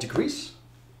 sum of degrees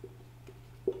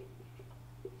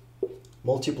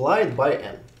multiplied by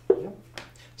n. Yeah?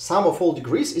 Sum of all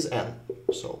degrees is n,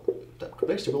 so the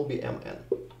complexity will be mn.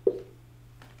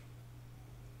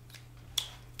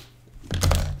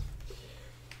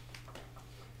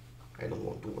 I don't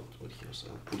want to do it here, so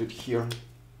I'll put it here.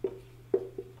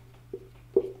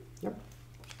 Yep.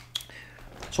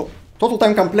 So total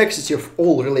time complexity of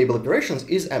all relabel operations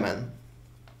is mn.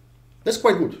 That's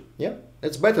quite good, yeah?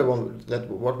 It's better than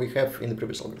what we have in the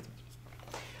previous algorithm.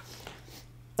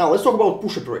 Now let's talk about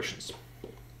push operations.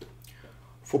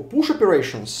 For push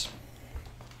operations,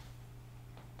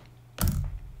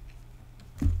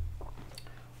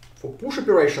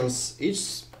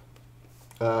 it's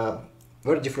a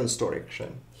very different story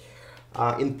actually.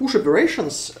 In push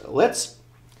operations, let's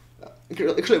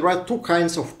actually write two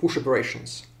kinds of push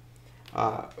operations,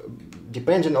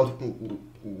 depending on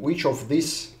which of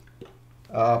these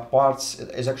parts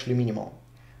is actually minimal.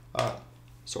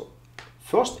 So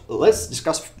first, let's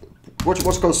discuss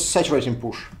what's called saturating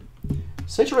push.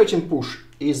 Saturating push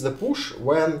is the push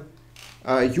when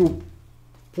you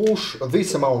push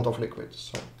this amount of liquid.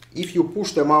 So if you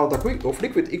push the amount of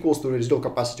liquid equals to the residual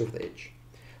capacity of the edge.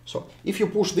 So if you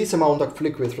push this amount of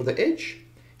liquid through the edge,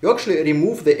 you actually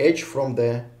remove the edge from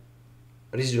the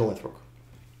residual network.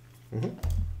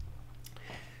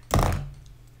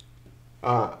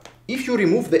 If you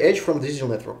remove the edge from the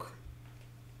residual network,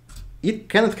 it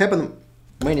cannot happen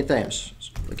many times.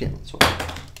 Again,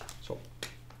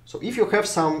 so if you have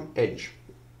some edge,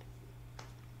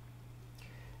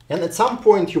 and at some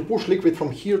point you push liquid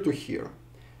from here to here,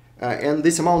 and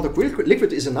this amount of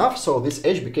liquid is enough, so this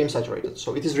edge became saturated.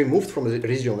 So it is removed from the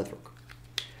residual network.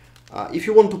 If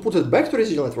you want to put it back to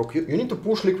residual network, you need to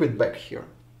push liquid back here,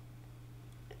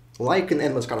 like in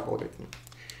Karp algorithm.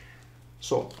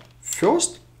 So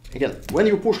first, again, when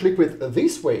you push liquid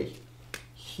this way,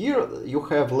 here you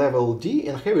have level D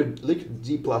and here liquid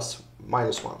D plus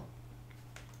minus 1.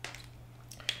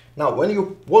 Now, when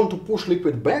you want to push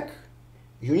liquid back,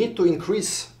 you need to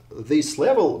increase this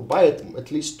level by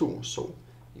at least 2. So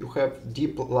you have D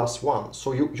plus 1.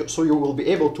 So you will be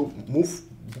able to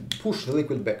push the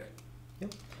liquid back. Yeah.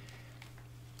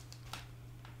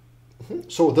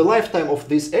 So the lifetime of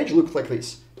this edge looks like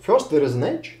this. First there is an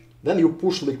edge, then you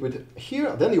push liquid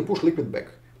here, then you push liquid back.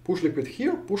 Push liquid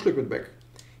here, push liquid back.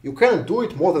 You cannot do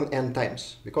it more than n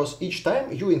times, because each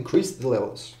time you increase the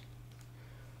levels.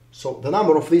 So the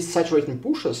number of these saturating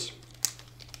pushes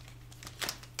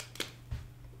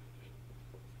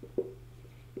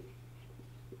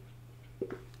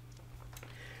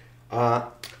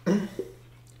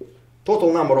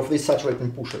total number of these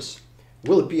saturating pushes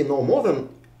will be no more than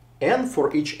n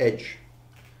for each edge.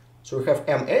 So you have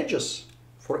m edges.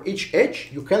 For each edge,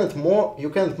 you cannot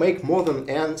make more than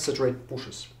n saturated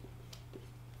pushes.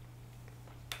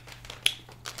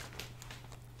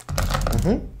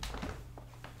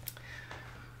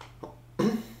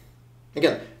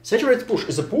 Again, saturated push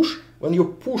is a push when you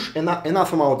push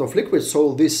enough amount of liquid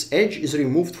so this edge is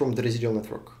removed from the residual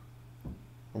network.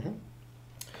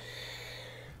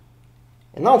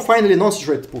 And now finally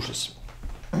non-saturated pushes.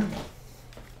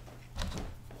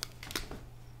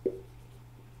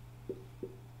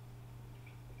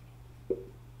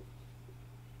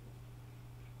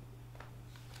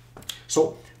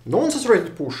 So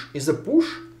non-saturated push is a push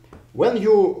when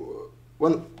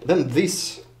then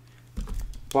this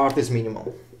part is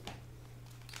minimal.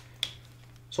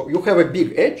 So you have a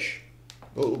big edge,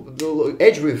 the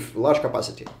edge with large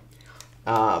capacity,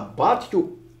 but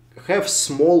you have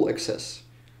small excess.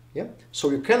 Yeah.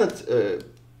 So you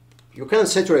cannot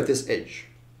saturate this edge.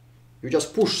 You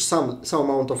just push some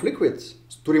amount of liquid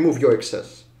to remove your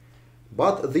excess,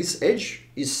 but this edge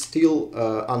is still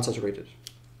unsaturated.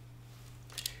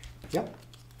 Yeah.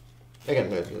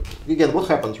 Again, what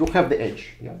happens? You have the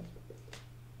edge. Yeah.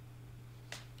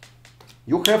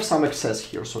 You have some excess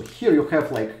here. So here you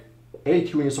have like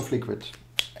 8 units of liquid,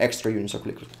 extra units of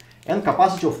liquid, and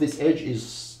capacity of this edge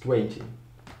is 20.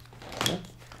 Yeah.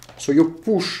 So you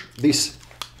push this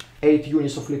 8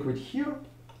 units of liquid here.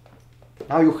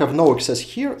 Now you have no excess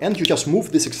here, and you just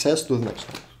move this excess to the next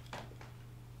one.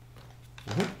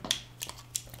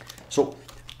 So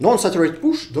non-saturated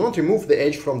push do not remove the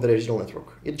edge from the residual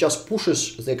network. It just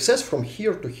pushes the excess from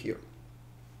here to here.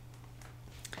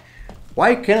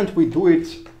 Why can't we do it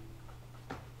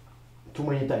too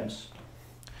many times?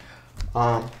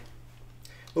 Well,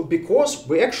 because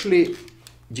we actually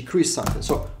decrease something.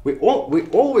 So we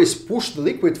always push the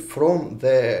liquid from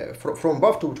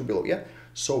above to below. Yeah.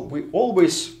 So we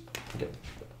always again.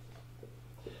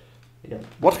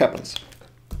 What happens?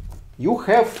 you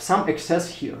have some excess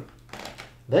here.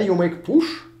 Then you make push,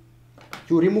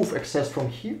 you remove excess from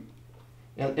here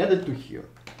and add it to here.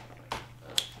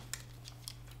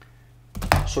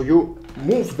 So you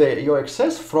move your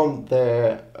excess from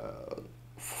the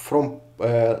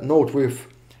node with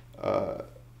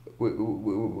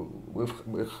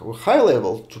high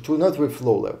level to node with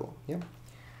low level. Yeah.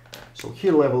 So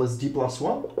here level is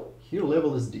D+1, here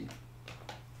level is D.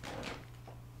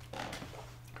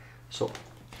 So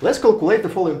let's calculate the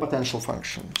following potential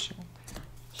functions.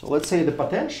 So let's say the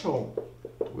potential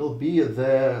will be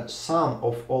the sum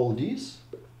of all these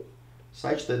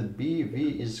such that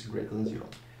BV is greater than 0.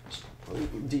 So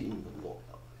D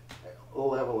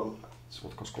level, that's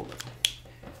what goes called that.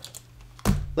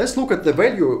 Let's look at the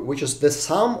value, which is the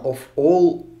sum of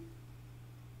all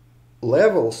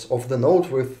levels of the node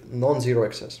with non-zero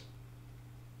excess.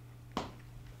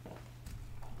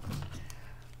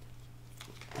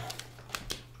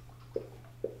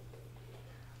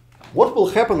 What will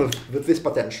happen with this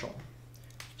potential?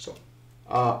 So,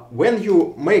 when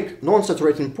you make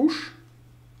non-saturating push,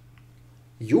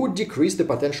 you decrease the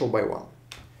potential by 1,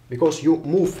 because you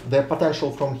move the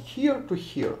potential from here to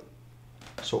here.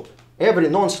 So every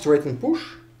non-saturating push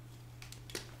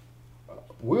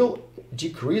will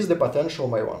decrease the potential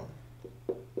by 1.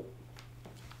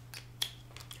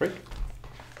 Right?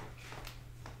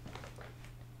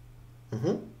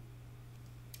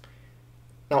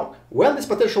 Now, when this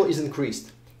potential is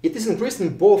increased, it is increased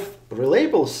in both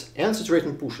relabels and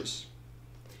saturating pushes.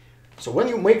 So when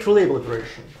you make relabel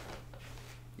operation,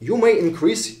 you may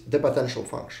increase the potential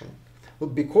function,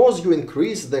 but because you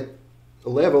increase the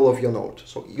level of your node.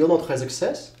 So your node has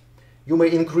excess, you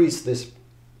may increase this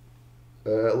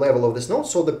level of this node,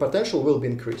 so the potential will be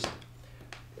increased.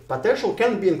 Potential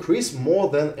can be increased more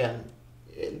than n.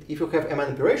 If you have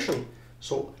mn operation,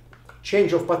 so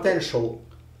change of potential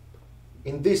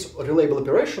in these relabel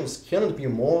operations cannot be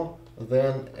more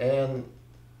than n,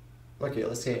 okay,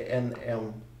 let's say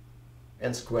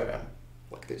n square m,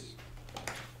 like this.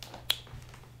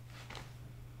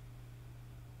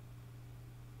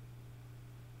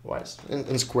 Why?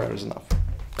 N square is enough.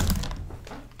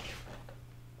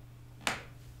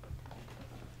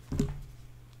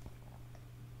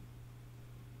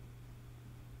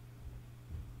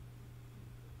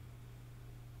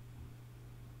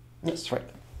 That's right.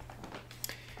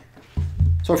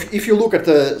 So if you look at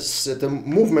the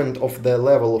movement of the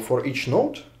level for each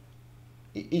node,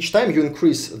 each time you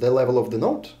increase the level of the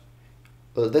node,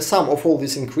 the sum of all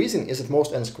this increasing is at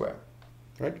most n square,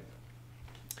 right?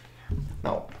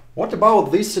 Now, what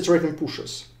about these saturating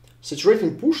pushes?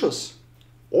 Saturating pushes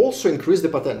also increase the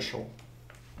potential.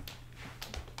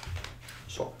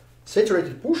 So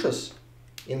saturated pushes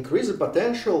increase the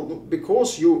potential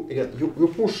because you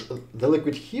push the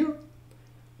liquid here.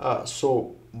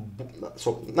 So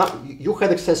now you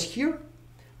had excess here,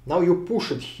 now you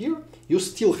push it here, you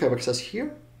still have excess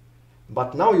here,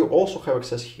 but now you also have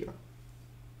excess here.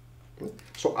 Okay?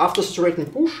 So after saturating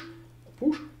push,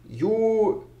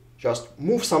 you just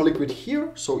move some liquid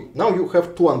here, so now you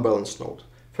have two unbalanced nodes.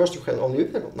 First you had only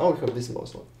this, now you have this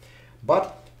unbalanced node.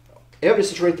 But every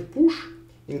saturated push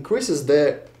increases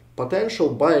the potential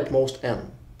by at most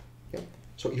n. Okay?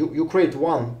 So you create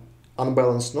one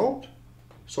unbalanced node,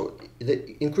 so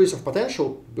the increase of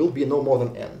potential will be no more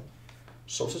than n.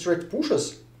 So saturated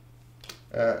pushes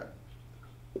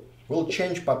will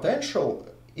change potential,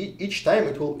 each time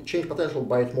it will change potential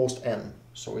by at most n.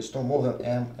 So it's no more than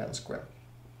n squared.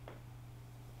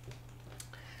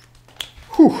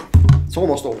 Whew, it's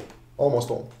almost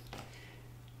all.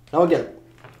 Now again,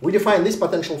 we define this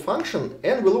potential function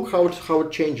and we look how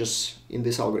it changes in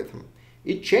this algorithm.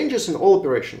 It changes in all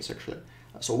operations actually.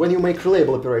 So when you make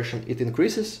relabel operation, it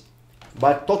increases,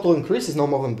 but total increase is no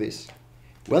more than this.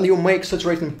 When you make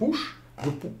saturating push,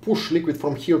 you push liquid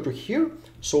from here to here,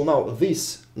 so now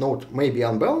this node may be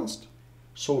unbalanced,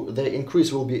 so the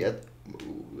increase will be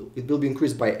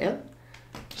increased by n.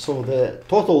 So the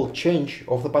total change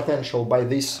of the potential by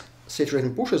these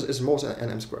saturating pushes is more than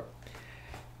nm squared.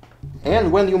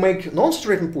 And when you make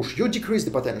non-saturating push, you decrease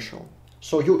the potential.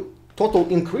 So your total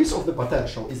increase of the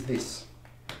potential is this.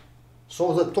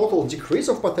 So the total decrease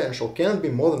of potential can be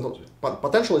more than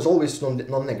potential is always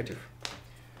non-negative.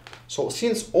 So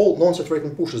since all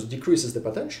non-saturating pushes decreases the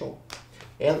potential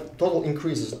and total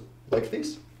increases like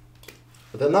this,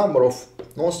 the number of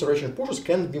non-saturation pushes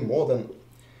can be more than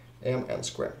mn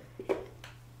squared.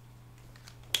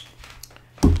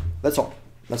 That's all.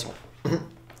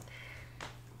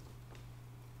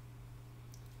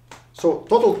 So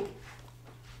total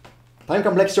time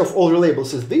complexity of all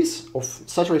relabels is this, of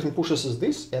saturating pushes is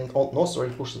this, and all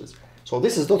non-saturating pushes is this. So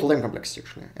this is total time complexity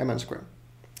actually, mn square.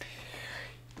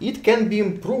 It can be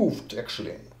improved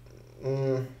actually.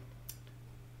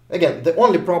 Again, the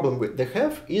only problem they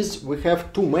have is we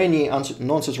have too many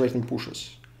non-saturating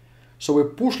pushes. So we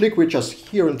push liquid just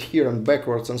here and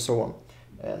backwards and so on.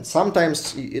 And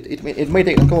sometimes it may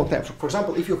take a long time. So for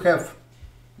example, if you have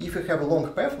a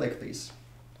long path like this,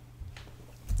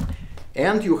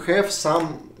 and you have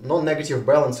some non-negative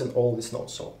balance in all these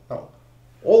nodes. So now,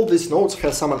 all these nodes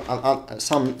have some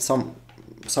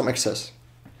excess.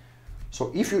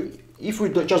 So if we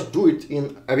just do it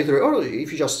in arbitrary order,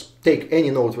 if you just take any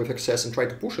node with excess and try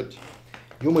to push it,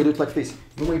 you may do it like this.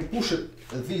 You may push it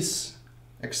this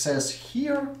excess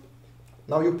here.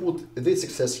 Now you put this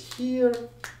excess here,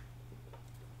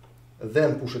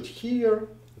 then push it here,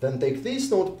 then take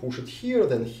this node, push it here,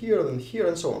 then here, then here,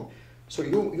 and so on. So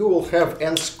you will have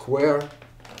n square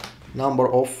number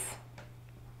of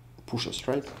pushes,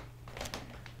 right?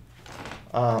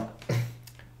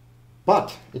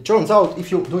 But it turns out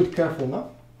if you do it carefully enough,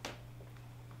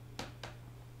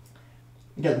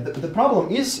 again, the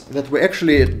problem is that we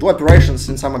actually do operations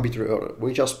in some arbitrary order.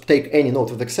 We just take any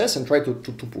node with excess and try to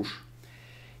push.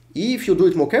 If you do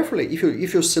it more carefully,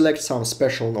 if you select some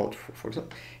special node, for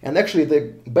example, and actually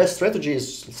the best strategy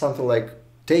is something like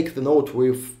take the node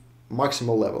with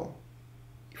maximal level,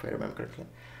 if I remember correctly.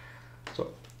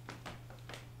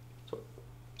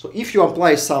 So if you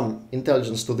apply some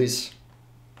intelligence to this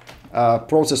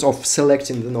process of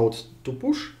selecting the node to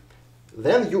push,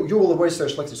 then you will avoid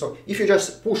situations like this. So if you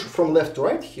just push from left to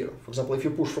right here, for example, if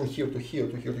you push from here to here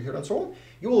to here to here and so on,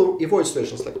 you will avoid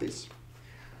situations like this.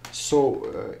 So,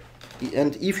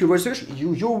 and if you avoid situations,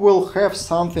 you will have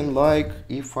something like,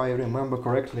 if I remember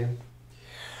correctly,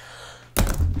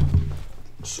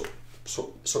 so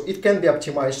it can be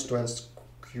optimized to n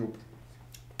cube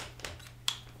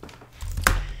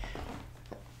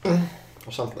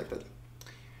or something like that.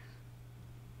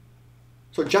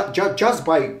 So just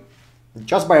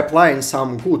by applying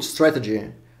some good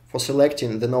strategy for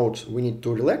selecting the node we need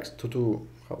to relax to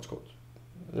how it's called.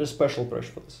 There's a special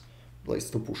operation for this place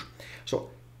to push. So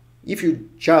if you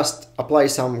just apply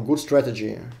some good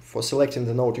strategy for selecting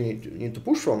the node you need to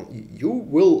push from, you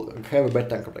will have a bad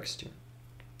time complexity.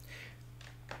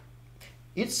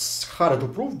 It's harder to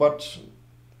prove, but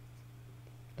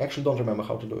I actually don't remember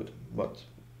how to do it, but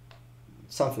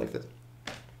something like that.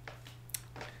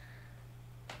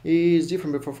 Is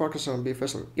different before focus on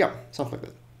BFS. Yeah, something like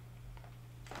that.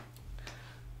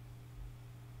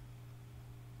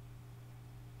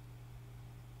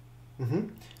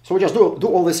 So we just do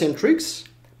all the same tricks,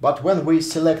 but when we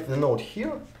select the node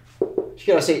here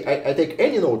I say I take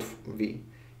any node V.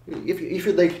 If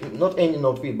you take not any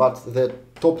node V, but the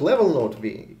top level node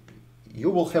V, you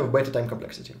will have better time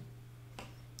complexity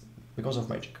because of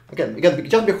magic. Again,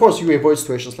 just because you avoid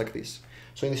situations like this.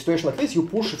 So in a situation like this, you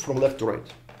push it from left to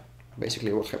right.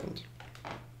 Basically what happened.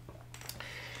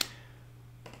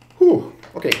 Whew,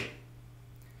 okay.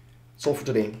 That's all for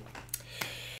today.